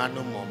adwuma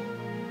no mom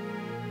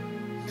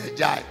me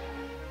jai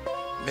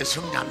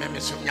mesum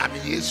nyame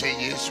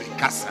yesu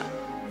kasa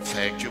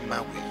fa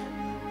adwuma we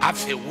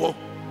afi wo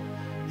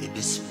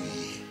ebesu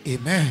ye.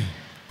 Amen.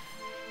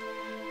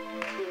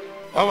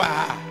 Owa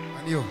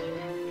Anio.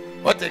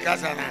 o te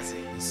kasa na se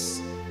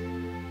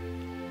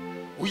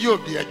uye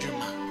obi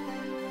adwuma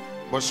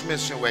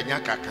bosumesu wanya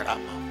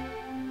kakrama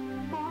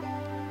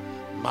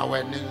ma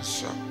wani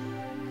nso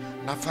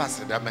na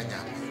fase da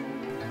manyame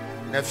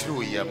na firi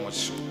uye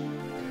muso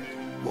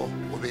wo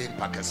obe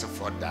pakase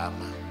for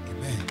dama.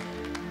 Amen.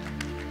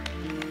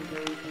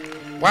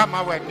 Wa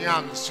ma wani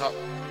anso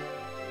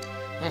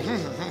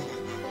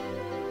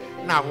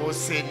na wo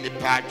se ni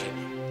padwe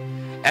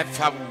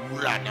efa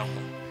wura na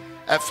ho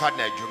efa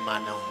na adwuma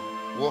na ho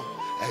wo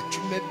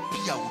adwuma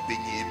bia wo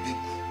benye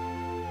ebeku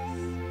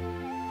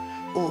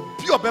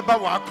obi obeba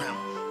wa akwan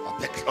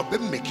obe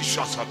make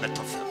sure so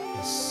better for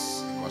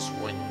because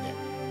when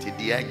ti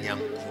dia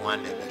nyanko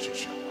ana be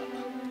hwehwe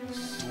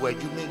to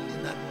adwuma ni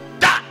na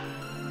da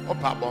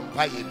opa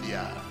bompa ye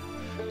bia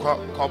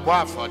ko bo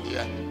afode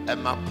e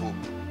ma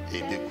pope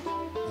ebeku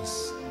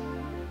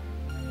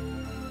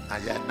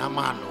aya na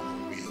ma no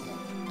wi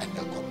and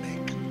the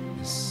make.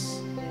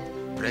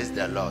 Praise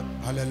the Lord.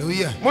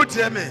 Hallelujah.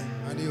 Mutieme.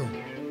 Anio.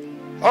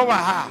 Owa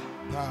ha.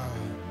 Power.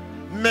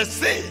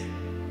 Mese.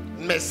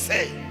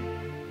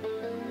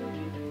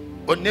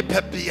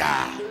 Onipa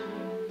bia.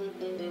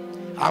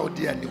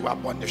 Audi ani wa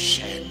bone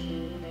hwe.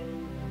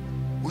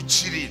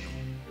 Uchiri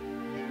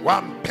no.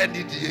 Wa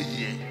mpedi de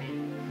ye.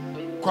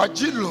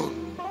 Kwajilo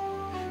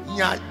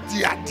nya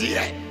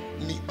diade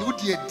ni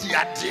udie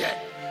diade.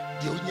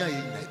 De onya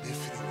ye na be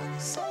firi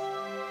wonsa.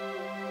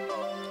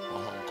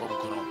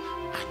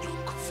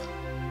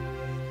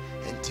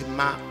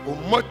 Ma o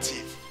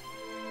motive,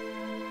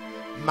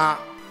 ma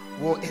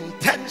o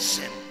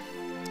intention,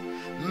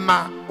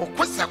 ma o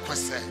kwasa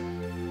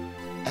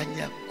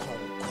anya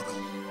konkoro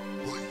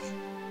holy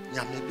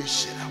nyame be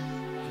shira.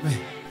 Amen.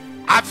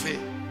 Afi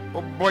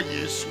o boy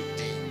Yesu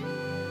din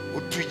o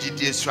tuji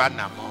di Yesu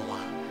anamawa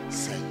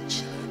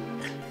sanche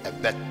e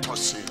beto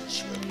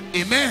sense.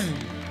 Amen.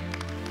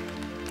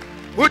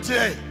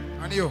 Utie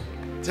Anio.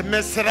 Te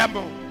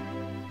mesramo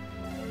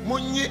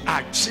munyi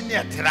achine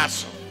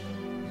atraso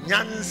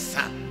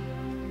nyansa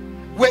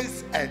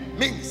ways and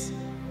means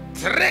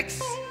tricks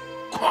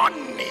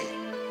conny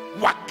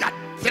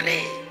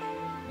wakatre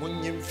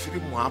munyim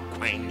firi mu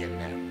akwan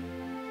nyina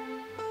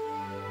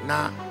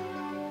na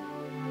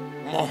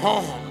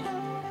mohon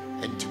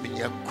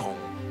entiminya kon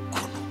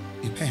kono.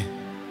 Amen.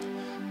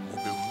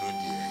 Mobehunu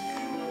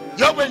die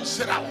yo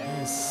benshira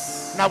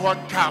na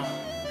wonka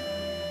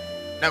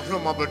na kunu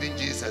mobodin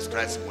Jesus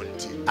Christ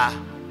munti.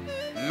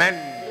 Amen.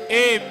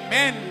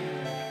 Amen.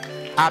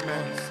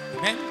 Amen.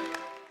 Amen.